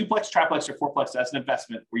buy a duplex, triplex, or fourplex as an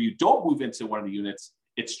investment where you don't move into one of the units,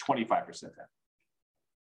 it's 25% down,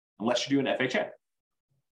 unless you're doing FHA.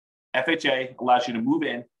 FHA allows you to move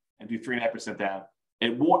in and do 3.5% down.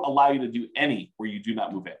 It won't allow you to do any where you do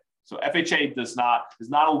not move in. So FHA is not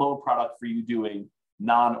a loan product for you doing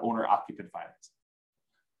non-owner occupant financing.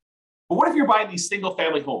 But what if you're buying these single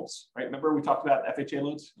family homes, right? Remember we talked about FHA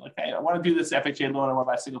loans? Like, hey, I want to do this FHA loan. I want to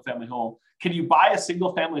buy a single family home. Can you buy a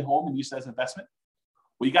single family home and use it as an investment?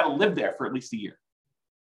 Well, you got to live there for at least a year.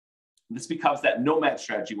 And this becomes that nomad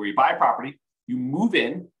strategy where you buy a property, you move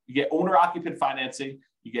in, you get owner occupant financing,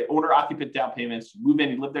 you get owner occupant down payments, you move in,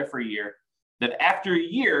 you live there for a year. Then after a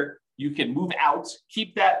year, you can move out,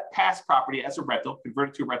 keep that past property as a rental, convert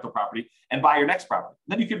it to a rental property, and buy your next property.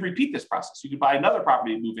 And then you can repeat this process. You could buy another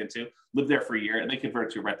property to move into, live there for a year, and then convert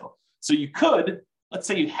it to a rental. So you could, let's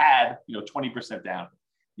say you had 20% down.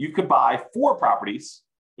 You could buy 4 properties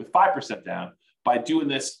with 5% down by doing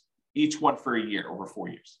this each one for a year over 4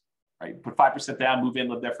 years. Right? Put 5% down, move in,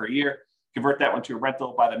 live there for a year, convert that one to a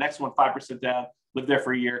rental, buy the next one 5% down, live there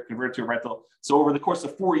for a year, convert it to a rental. So over the course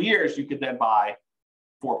of 4 years, you could then buy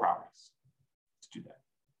 4 properties. Let's do that.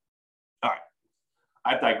 All right.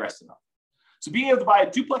 I've digressed enough. So being able to buy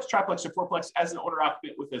a duplex, triplex, or fourplex as an owner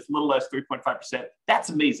occupant with as little as 3.5%, that's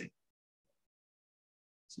amazing.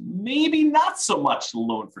 So maybe not so much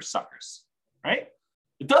loan for suckers, right?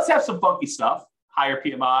 It does have some funky stuff, higher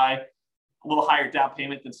PMI, a little higher down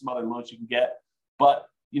payment than some other loans you can get. But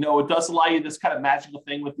it does allow you this kind of magical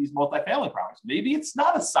thing with these multifamily properties. Maybe it's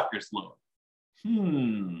not a sucker's loan.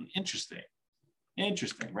 Interesting,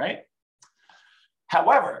 right?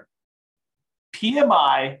 However,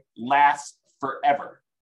 PMI lasts forever.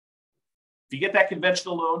 If you get that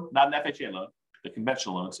conventional loan, not an FHA loan, the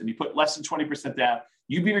conventional loans, and you put less than 20% down,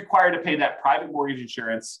 you'd be required to pay that private mortgage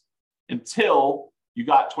insurance until you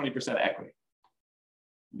got 20% equity.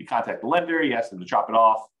 You contact the lender, you ask them to drop it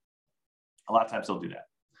off. A lot of times they'll do that.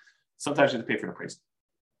 Sometimes you have to pay for an appraisal.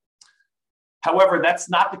 However, that's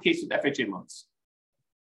not the case with FHA loans.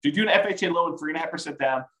 If you do an FHA loan 3.5%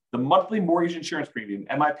 down, the monthly mortgage insurance premium,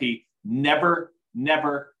 MIP, never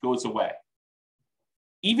goes away.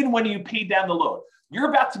 Even when you pay down the loan, you're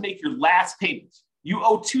about to make your last payment. You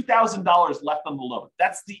owe $2,000 left on the loan.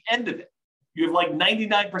 That's the end of it. You have like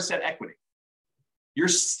 99% equity. You're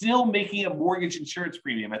still making a mortgage insurance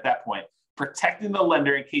premium at that point, protecting the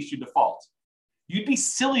lender in case you default. You'd be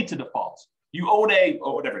silly to default. You own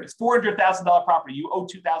whatever it is, $400,000 property, you owe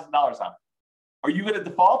 $2,000 on it. Are you going to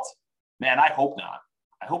default? Man, I hope not.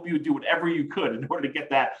 I hope you would do whatever you could in order to get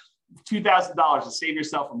that $2,000 to save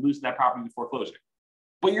yourself from losing that property to foreclosure.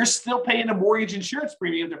 But you're still paying a mortgage insurance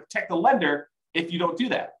premium to protect the lender if you don't do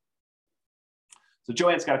that. So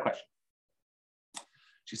Joanne's got a question.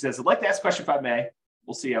 She says, I'd like to ask a question if I may.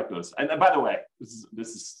 We'll see how it goes. And by the way, this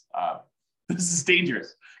is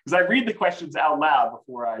dangerous because I read the questions out loud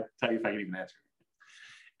before I tell you if I can even answer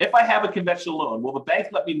it. If I have a conventional loan, will the bank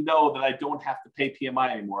let me know that I don't have to pay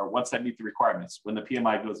PMI anymore once I meet the requirements when the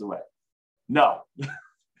PMI goes away? No.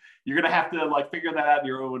 You're going to have to figure that out on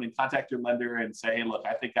your own and contact your lender and say, hey, look,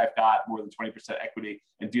 I think I've got more than 20% equity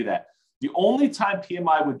and do that. The only time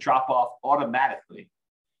PMI would drop off automatically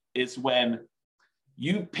is when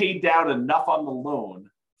you paid down enough on the loan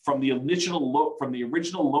from the original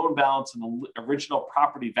loan balance and the original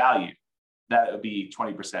property value that it would be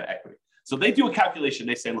 20% equity. So they do a calculation.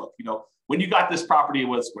 They say, look, when you got this property, it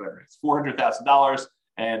was whatever it's $400,000,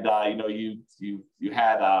 and you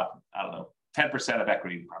had 10% of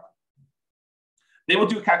equity in the property. They will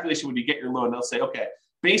do a calculation when you get your loan. They'll say, okay,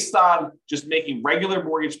 based on just making regular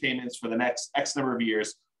mortgage payments for the next X number of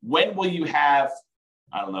years, when will you have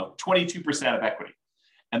 22% of equity?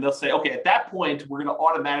 And they'll say, okay, at that point, we're going to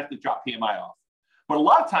automatically drop PMI off. But a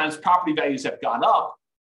lot of times, property values have gone up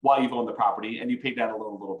while you've owned the property and you paid down a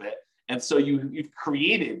little bit. And so you've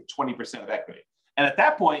created 20% of equity. And at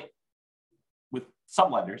that point, with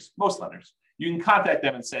some lenders, most lenders, you can contact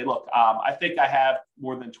them and say, look, I think I have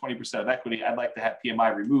more than 20% of equity. I'd like to have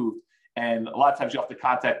PMI removed. And a lot of times you have to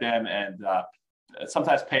contact them and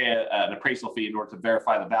sometimes pay an appraisal fee in order to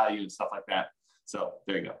verify the value and stuff like that. So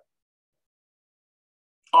there you go.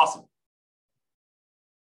 Awesome.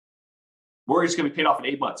 Mortgage is going to be paid off in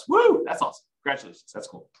 8 months. Woo! That's awesome. Congratulations. That's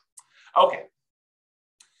cool. Okay.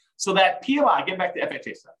 So that PMI, getting back to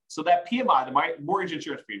FHA stuff. So that PMI, the mortgage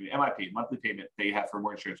insurance premium, MIP, monthly payment that you have for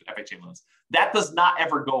mortgage insurance, FHA loans, that does not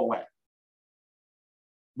ever go away,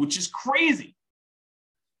 which is crazy.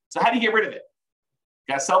 So how do you get rid of it?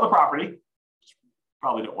 You got to sell the property.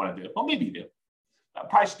 Probably don't want to do it. Well, maybe you do.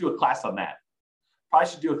 Probably should do a class on that. Probably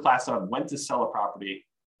should do a class on when to sell a property.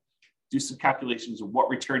 Do some calculations of what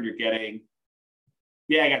return you're getting.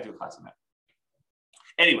 Yeah, I got to do a class on that.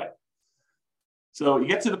 Anyway, so you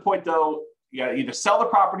get to the point, though, you got to either sell the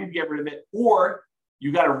property to get rid of it, or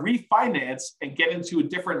you got to refinance and get into a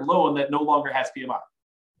different loan that no longer has PMI.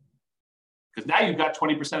 Because now you've got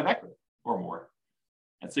 20% of equity or more.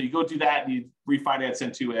 And so you go do that and you refinance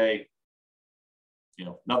into a,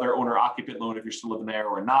 another owner occupant loan if you're still living there,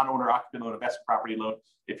 or a non-owner occupant loan, investment property loan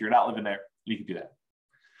if you're not living there. You can do that.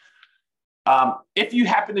 If you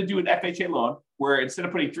happen to do an FHA loan where instead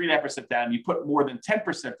of putting 3.5% down, you put more than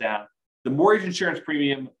 10% down, the mortgage insurance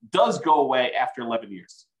premium does go away after 11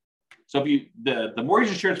 years. So if the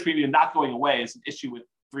mortgage insurance premium not going away is an issue with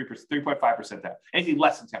 3.5% down, anything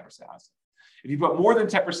less than 10%, honestly. If you put more than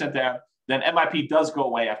 10% down, then MIP does go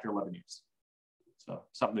away after 11 years. So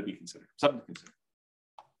something to be considered, something to consider.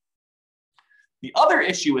 The other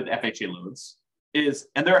issue with FHA loans is,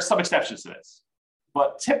 and there are some exceptions to this,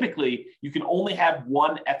 but typically you can only have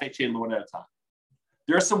one FHA loan at a time.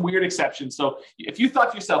 There are some weird exceptions. So if you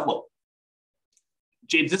thought to yourself, look,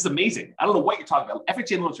 James, this is amazing. I don't know what you're talking about.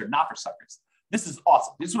 FHA loans are not for suckers. This is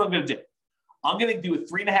awesome. This is what I'm going to do. I'm going to do a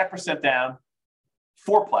 3.5% down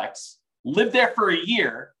fourplex, live there for a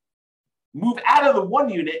year, move out of the one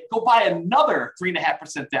unit, go buy another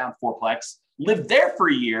 3.5% down fourplex, live there for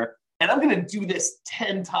a year, and I'm going to do this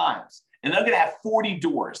 10 times. And I'm going to have 40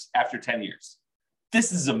 doors after 10 years.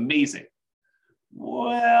 This is amazing.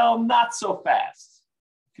 Well, not so fast.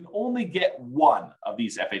 You can only get one of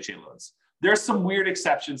these FHA loans. There's some weird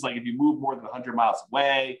exceptions, like if you move more than 100 miles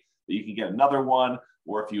away, that you can get another one.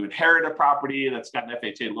 Or if you inherit a property that's got an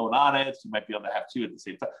FHA loan on it, you might be able to have two at the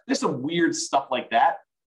same time. There's some weird stuff like that.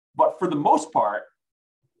 But for the most part,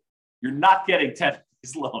 you're not getting 10 of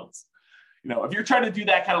these loans. If you're trying to do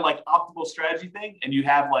that kind of like optimal strategy thing, and you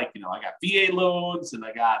have like, I got VA loans and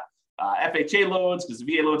I got FHA loans, because the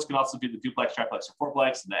VA loans can also be the duplex, triplex, or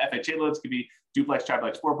fourplex, and the FHA loans can be duplex,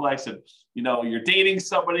 triplex, fourplex. And, you're dating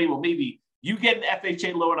somebody, well, maybe you get an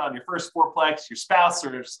FHA loan on your first fourplex, your spouse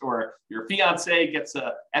or your fiance gets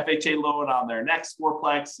a FHA loan on their next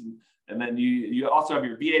fourplex, and then you also have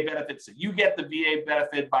your VA benefit. So you get the VA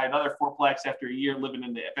benefit by another fourplex after a year living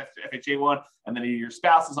in the FHA one, and then your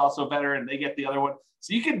spouse is also better and they get the other one.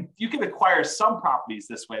 So you can acquire some properties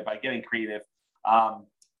this way by getting creative,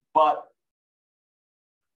 but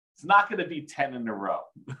it's not going to be 10 in a row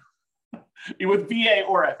with VA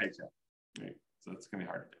or FHA. Right? So it's going to be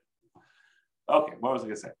hard to do. Okay, what was I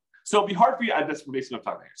going to say? So it'd be hard for you. That's basically what I'm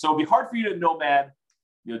talking about here. So it'd be hard for you to nomad,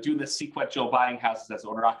 doing this sequential buying houses as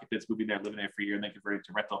owner occupants, moving there, living there for a year, and then converting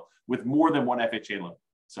to rental with more than one FHA loan.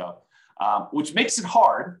 So, which makes it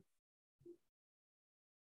hard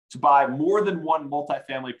to buy more than one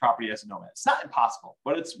multifamily property as a nomad. It's not impossible,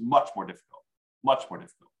 but it's much more difficult. Much more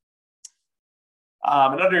difficult.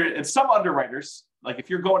 And some underwriters, like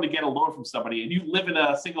if you're going to get a loan from somebody and you live in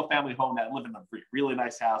a single family home that live in a really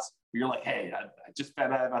nice house, you're like, hey, I just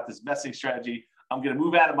found out about this vesting strategy. I'm going to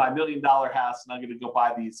move out of my $1 million house and I'm going to go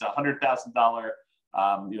buy these $100,000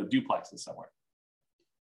 duplexes somewhere.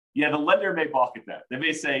 Yeah, the lender may balk at that. They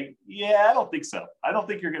may say, yeah, I don't think so. I don't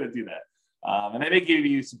think you're going to do that. And they may give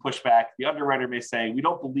you some pushback. The underwriter may say, we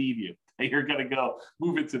don't believe you that you're going to go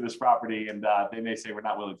move into this property. And they may say, we're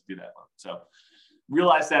not willing to do that loan. So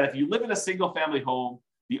realize that if you live in a single family home,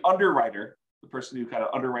 the underwriter, the person who kind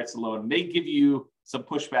of underwrites the loan, may give you some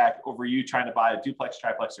pushback over you trying to buy a duplex,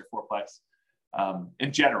 triplex, or fourplex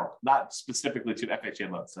in general, not specifically to an FHA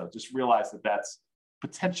loan. So just realize that that's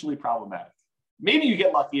potentially problematic. Maybe you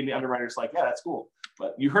get lucky and the underwriter's like, yeah, that's cool.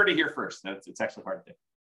 But you heard it here first. It's actually hard to do.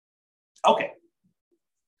 Okay.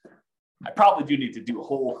 I probably do need to do a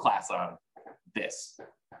whole class on this,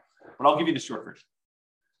 but I'll give you the short version.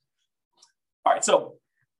 All right, so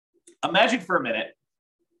imagine for a minute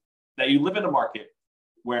that you live in a market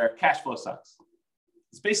where cash flow sucks.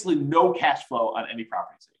 There's basically no cash flow on any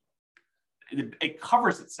property. It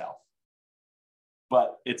covers itself,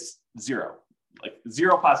 but it's zero, like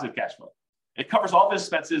zero positive cash flow. It covers all the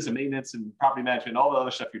expenses and maintenance and property management, all the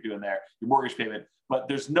other stuff you're doing there, your mortgage payment, but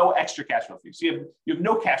there's no extra cash flow for you. So you have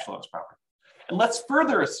no cash flow on this property. And let's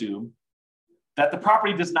further assume that the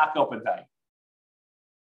property does not go up in value.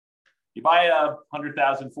 You buy a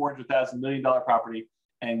 $100,000, $400,000, $1 million property,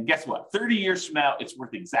 and guess what? 30 years from now, it's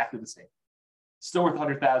worth exactly the same. Still worth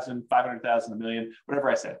 $100,000, $500,000, $1 million,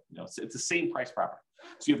 whatever I said. It's the same price property.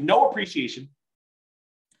 So you have no appreciation,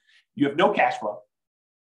 you have no cash flow,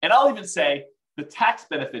 and I'll even say the tax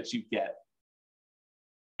benefits you get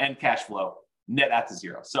and cash flow net out to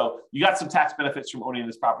zero. So you got some tax benefits from owning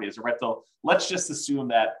this property as a rental. Let's just assume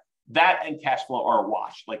that and cash flow are a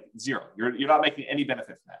wash, like zero. You're not making any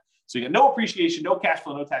benefit from that. So you get no appreciation, no cash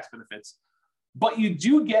flow, no tax benefits, but you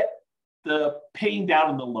do get the paying down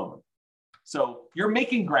on the loan. So you're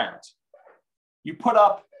making ground. You put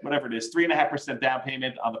up whatever it is, 3.5% down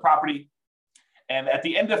payment on the property, And at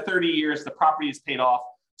the end of 30 years, the property is paid off.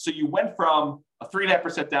 So you went from a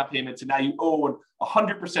 3.5% down payment to now you own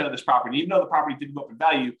 100% of this property. Even though the property didn't go up in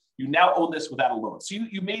value, you now own this without a loan. So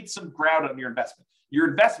you made some ground on your investment. Your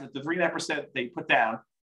investment, the 3.5% they put down,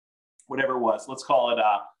 whatever it was, let's call it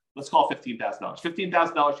 $15,000.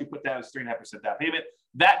 $15,000 you put down is 3.5% down payment.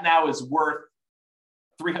 That now is worth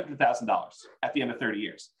 $300,000 at the end of 30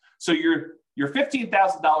 years. So your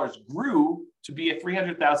 $15,000 grew to be a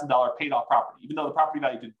 $300,000 paid off property, even though the property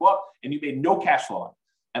value didn't go up and you made no cash flow on it.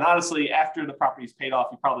 And honestly, after the property is paid off,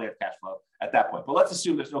 you probably have cash flow at that point. But let's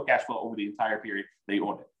assume there's no cash flow over the entire period they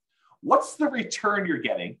own it. What's the return you're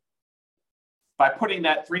getting by putting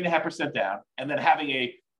that 3.5% down and then having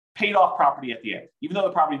a paid off property at the end, even though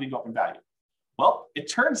the property didn't go up in value? Well, it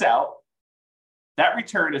turns out that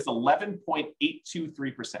return is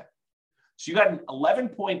 11.823%. So you got an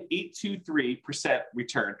 11.823%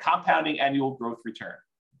 return, compounding annual growth return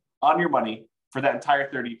on your money for that entire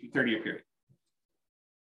 30-year period.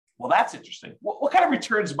 Well, that's interesting. What kind of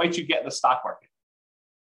returns might you get in the stock market?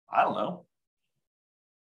 I don't know.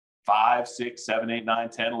 5, 6, 7, 8, 9,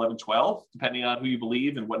 10, 11, 12, depending on who you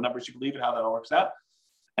believe and what numbers you believe and how that all works out.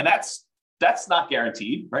 And that's not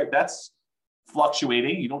guaranteed, right? That's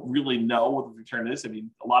fluctuating. You don't really know what the return is. I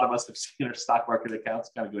mean, a lot of us have seen our stock market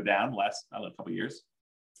accounts kind of go down the last, couple of years.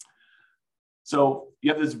 So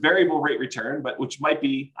you have this variable rate return, but which might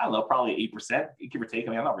be, probably 8%, give or take.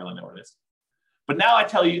 I don't really know what it is. But now I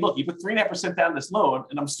tell you, look, you put 3.5% down this loan,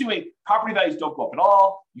 and I'm assuming property values don't go up at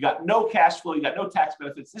all. You got no cash flow. You got no tax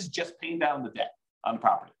benefits. This is just paying down the debt on the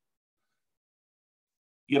property.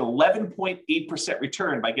 You get 11.8%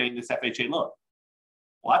 return by getting this FHA loan.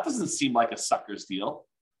 Well, that doesn't seem like a sucker's deal.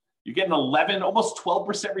 You're getting 11, almost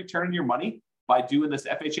 12% return on your money by doing this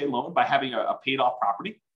FHA loan, by having a paid off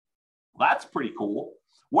property. Well, that's pretty cool.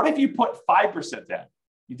 What if you put 5% down?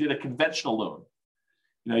 You did a conventional loan.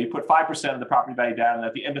 You put 5% of the property value down, and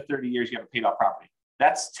at the end of 30 years, you have a paid off property.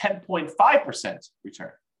 That's 10.5%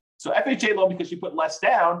 return. So FHA loan, because you put less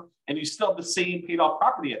down and you still have the same paid off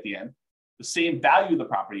property at the end, the same value of the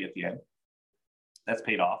property at the end that's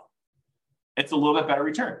paid off, it's a little bit better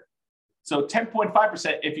return. So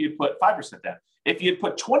 10.5% if you put 5% down. If you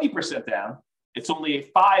put 20% down, it's only a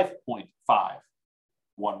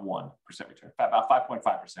 5.511% return, about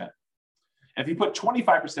 5.5%. And if you put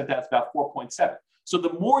 25% down, it's about 4.7. So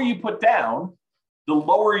the more you put down, the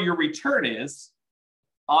lower your return is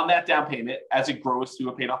on that down payment as it grows to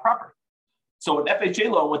a paid off property. So an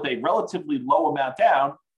FHA loan with a relatively low amount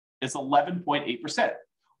down is 11.8%.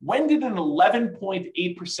 When did an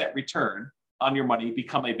 11.8% return on your money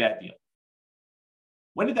become a bad deal?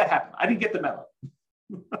 When did that happen? I didn't get the memo.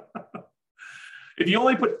 If you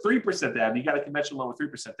only put 3% down, you got a conventional loan with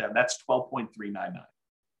 3% down, that's 12.399.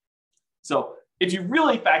 So if you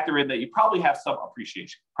really factor in that you probably have some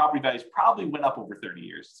appreciation, property values probably went up over 30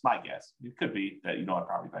 years. It's my guess. It could be that you don't have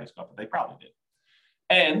property values go up, but they probably did.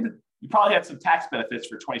 And you probably had some tax benefits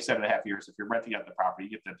for 27.5 years. If you're renting out the property,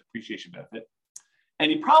 you get that depreciation benefit.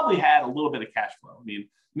 And you probably had a little bit of cash flow. I mean,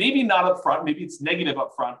 maybe not up front, maybe it's negative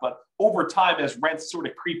up front, but over time as rents sort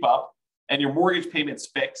of creep up and your mortgage payment's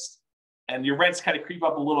fixed and your rents kind of creep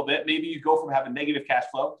up a little bit, maybe you go from having negative cash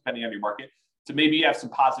flow, depending on your market, to maybe you have some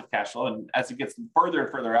positive cash flow. And as it gets further and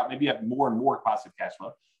further out, maybe you have more and more positive cash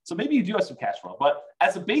flow. So maybe you do have some cash flow, but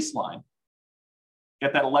as a baseline,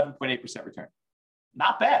 get that 11.8% return.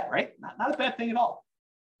 Not bad, right? Not a bad thing at all.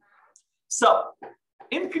 So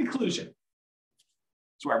in conclusion,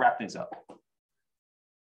 that's where I wrap things up.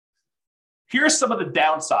 Here are some of the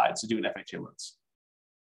downsides to doing FHA loans.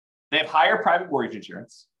 They have higher private mortgage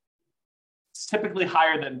insurance. It's typically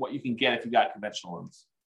higher than what you can get if you got conventional loans.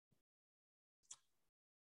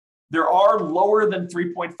 There are lower than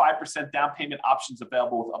 3.5% down payment options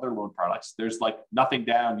available with other loan products. There's like nothing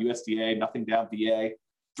down USDA, nothing down VA,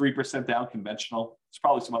 3% down conventional. There's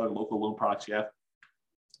probably some other local loan products you have.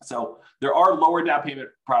 So there are lower down payment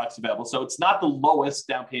products available. So it's not the lowest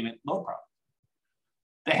down payment loan product.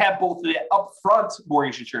 They have both the upfront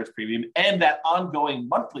mortgage insurance premium and that ongoing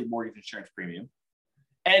monthly mortgage insurance premium.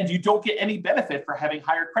 And you don't get any benefit for having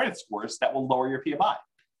higher credit scores that will lower your PMI.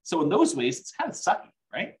 So in those ways, it's kind of sucky,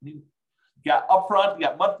 right? I mean, you got upfront, you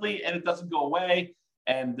got monthly, and it doesn't go away.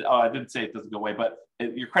 And I didn't say it doesn't go away, but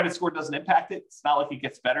your credit score doesn't impact it. It's not like it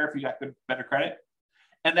gets better if you got better credit.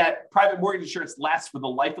 And that private mortgage insurance lasts for the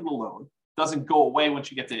life of the loan, doesn't go away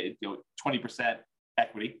once you get to 20%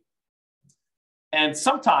 equity. And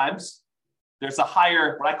sometimes there's a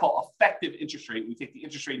higher, what I call effective interest rate. We take the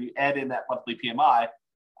interest rate and you add in that monthly PMI.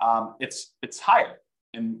 It's higher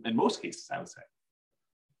in most cases, I would say.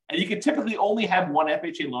 And you can typically only have one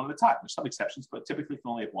FHA loan at a time. There's some exceptions, but typically you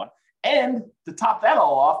can only have one. And to top that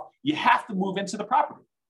all off, you have to move into the property.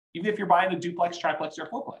 Even if you're buying a duplex, triplex, or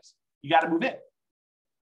fourplex, you got to move in.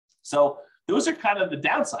 So those are kind of the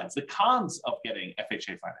downsides, the cons of getting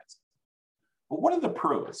FHA financing. But what are the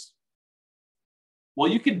pros?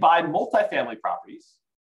 Well, you can buy multifamily properties,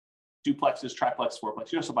 duplexes, triplex, fourplex. You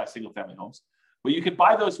can also buy single family homes, but you can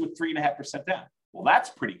buy those with 3.5% down. Well, that's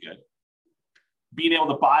pretty good. Being able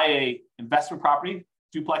to buy a investment property,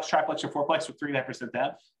 duplex, triplex, or fourplex with 3.5%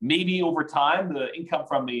 down, maybe over time, the income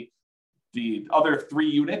from the other 3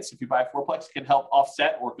 units, if you buy a fourplex, can help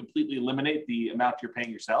offset or completely eliminate the amount you're paying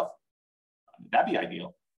yourself. That'd be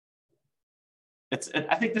ideal.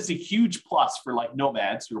 I think this is a huge plus for like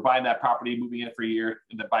nomads who are buying that property, moving in for a year,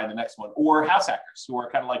 and then buying the next one, or house hackers who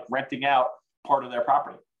are kind of like renting out part of their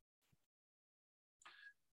property.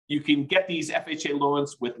 You can get these FHA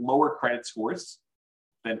loans with lower credit scores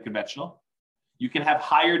than conventional. You can have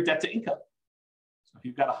higher debt to income. So if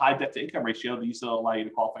you've got a high debt to income ratio, these will allow you to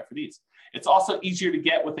qualify for these. It's also easier to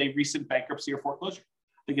get with a recent bankruptcy or foreclosure.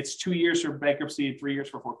 I think it's 2 years for bankruptcy and 3 years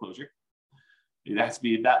for foreclosure. It has to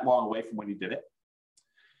be that long away from when you did it.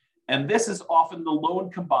 And this is often the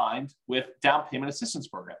loan combined with down payment assistance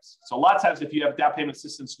programs. So a lot of times if you have down payment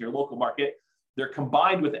assistance in your local market, they're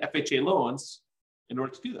combined with FHA loans in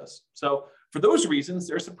order to do this. So for those reasons,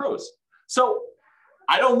 there's some pros. So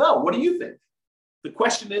I don't know. What do you think? The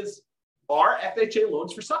question is, are FHA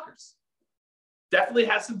loans for suckers? Definitely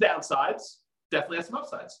has some downsides, definitely has some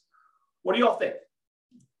upsides. What do y'all think?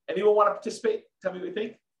 Anyone want to participate? Tell me what you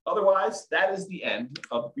think. Otherwise, that is the end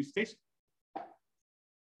of the presentation.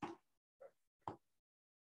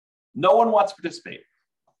 No one wants to participate.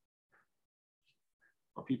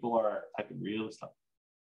 Or people are typing real stuff.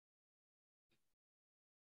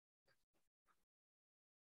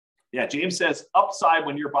 Yeah, James says upside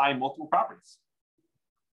when you're buying multiple properties.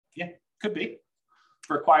 Yeah, could be.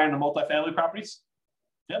 For acquiring the multifamily properties.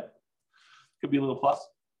 Yeah, could be a little plus.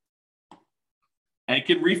 And you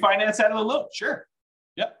can refinance out of the loan. Sure.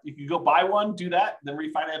 Yep, you can go buy one, do that, then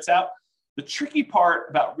refinance out. The tricky part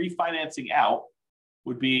about refinancing out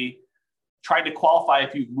would be trying to qualify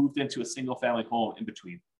if you've moved into a single family home in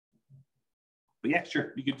between. But yeah,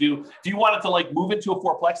 sure, you could do, if you wanted to like move into a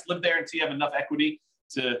fourplex, live there until you have enough equity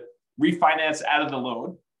to refinance out of the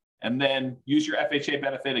loan and then use your FHA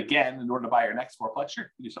benefit again in order to buy your next fourplex,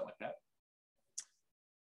 sure, you do something like that.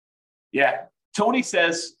 Yeah, Tony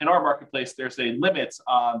says in our marketplace, there's a limit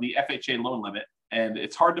on the FHA loan limit, and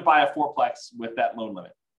it's hard to buy a fourplex with that loan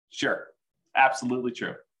limit. Sure, absolutely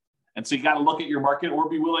true. And so you got to look at your market or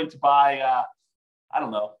be willing to buy, I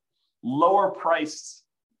don't know, lower priced,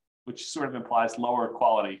 which sort of implies lower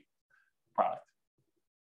quality product.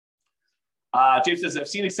 James says, I've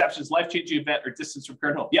seen exceptions, life-changing event or distance from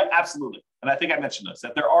current home. Yep, absolutely. And I think I mentioned this,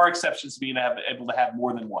 that there are exceptions to being able to have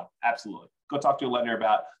more than one. Absolutely. Go talk to a lender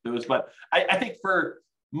about those. But I think for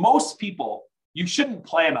most people, you shouldn't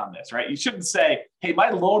plan on this, right? You shouldn't say, hey,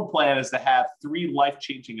 my loan plan is to have 3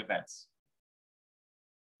 life-changing events.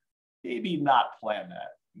 Maybe not plan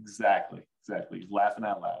that. Exactly. He's laughing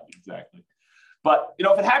out loud. Exactly. But,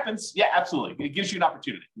 if it happens, yeah, absolutely. It gives you an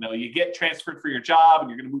opportunity. You get transferred for your job and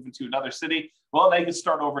you're going to move into another city. Well, now you can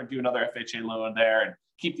start over and do another FHA loan there and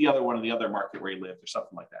keep the other one in the other market where you live or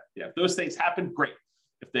something like that. Yeah, if those things happen, great.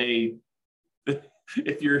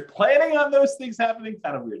 If you're planning on those things happening,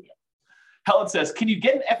 kind of weird. Helen says, can you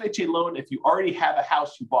get an FHA loan if you already have a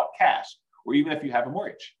house you bought cash or even if you have a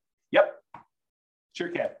mortgage? Yep, sure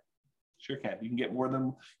can. Sure can. You can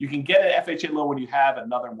get an FHA loan when you have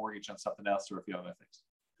another mortgage on something else or a few other things.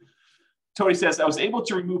 Tony says, I was able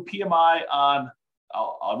to remove PMI on,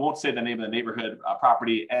 I won't say the name of the neighborhood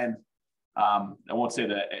property, and I won't say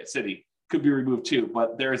the city, could be removed too,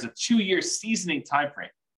 but there is a 2-year seasoning time frame.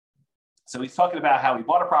 So he's talking about how he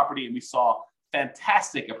bought a property and we saw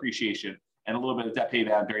fantastic appreciation and a little bit of debt pay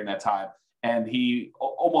down during that time. And he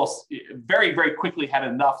almost very, very quickly had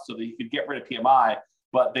enough so that he could get rid of PMI.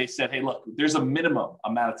 But they said, hey, look, there's a minimum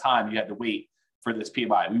amount of time you had to wait for this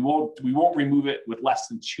PMI. We won't remove it with less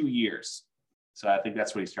than 2 years. So I think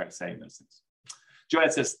that's what he's trying to say in those things.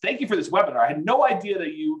 Joanne says, thank you for this webinar. I had no idea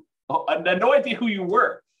I had no idea who you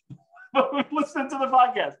were. Listen to the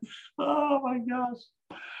podcast. Oh my gosh.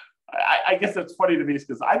 I guess that's funny to me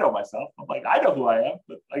because I know myself. I'm like, I know who I am,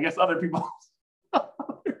 but I guess other people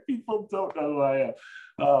don't know who I am.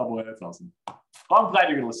 Oh boy, that's awesome. Well, I'm glad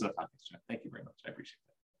you're going to listen to the podcast, John. Thank you very much. I appreciate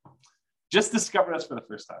that. Just discovered us for the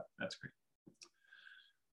first time. That's great.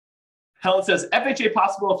 Helen says, FHA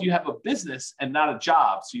possible if you have a business and not a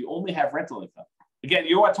job, so you only have rental income. Again,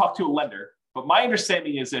 you want to talk to a lender But my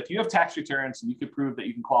understanding is if you have tax returns and you can prove that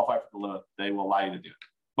you can qualify for the loan, they will allow you to do it.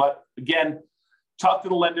 But again, talk to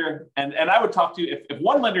the lender. And I would talk to, if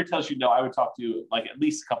one lender tells you no, I would talk to like at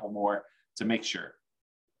least a couple more to make sure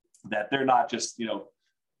that they're not just,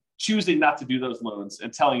 choosing not to do those loans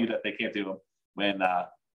and telling you that they can't do them when,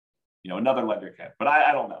 another lender can. But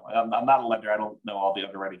I don't know. I'm not a lender. I don't know all the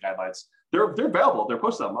underwriting guidelines. They're available. They're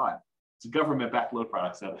posted online. It's a government-backed loan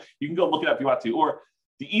product. So you can go look it up if you want to. Or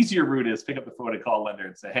the easier route is pick up the phone and call a lender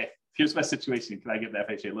and say, hey, here's my situation. Can I get an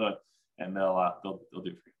FHA loan? And they'll do it for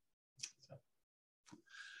you. So.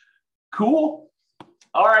 Cool.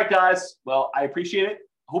 All right, guys. Well, I appreciate it.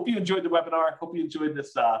 Hope you enjoyed the webinar. Hope you enjoyed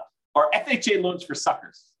this, our FHA Loans for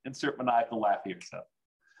Suckers. Insert maniacal laugh here. So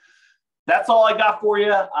that's all I got for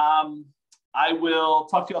you. I will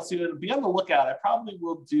talk to you all soon. Be on the lookout. I probably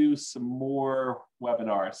will do some more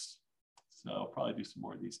webinars. So I'll probably do some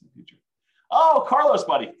more of these in the future. Oh, Carlos,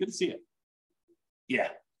 buddy. Good to see you. Yeah,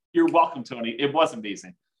 you're welcome, Tony. It was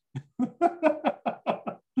amazing.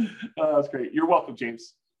 That's great. You're welcome,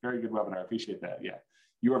 James. Very good webinar. I appreciate that. Yeah,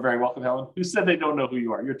 you are very welcome, Helen. Who said they don't know who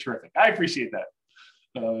you are? You're terrific. I appreciate that.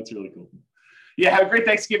 That's really cool. Yeah, have a great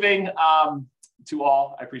Thanksgiving to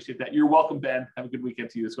all. I appreciate that. You're welcome, Ben. Have a good weekend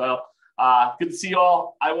to you as well. Good to see you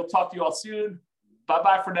all. I will talk to you all soon.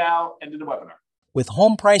 Bye-bye for now. End of the webinar. With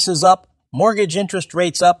home prices up, mortgage interest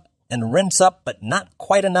rates up, and rents up, but not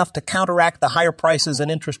quite enough to counteract the higher prices and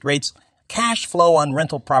interest rates, cash flow on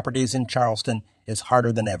rental properties in Charleston is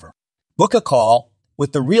harder than ever. Book a call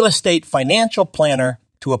with the Real Estate Financial Planner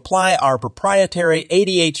to apply our proprietary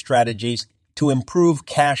 88 strategies to improve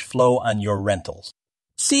cash flow on your rentals.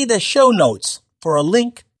 See the show notes for a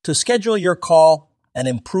link to schedule your call and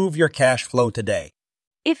improve your cash flow today.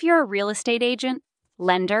 If you're a real estate agent,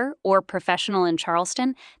 lender, or professional in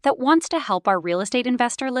Charleston that wants to help our real estate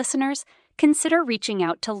investor listeners, consider reaching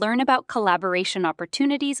out to learn about collaboration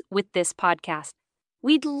opportunities with this podcast.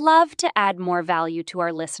 We'd love to add more value to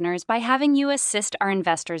our listeners by having you assist our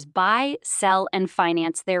investors buy, sell, and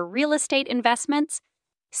finance their real estate investments.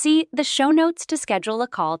 See the show notes to schedule a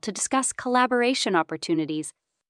call to discuss collaboration opportunities.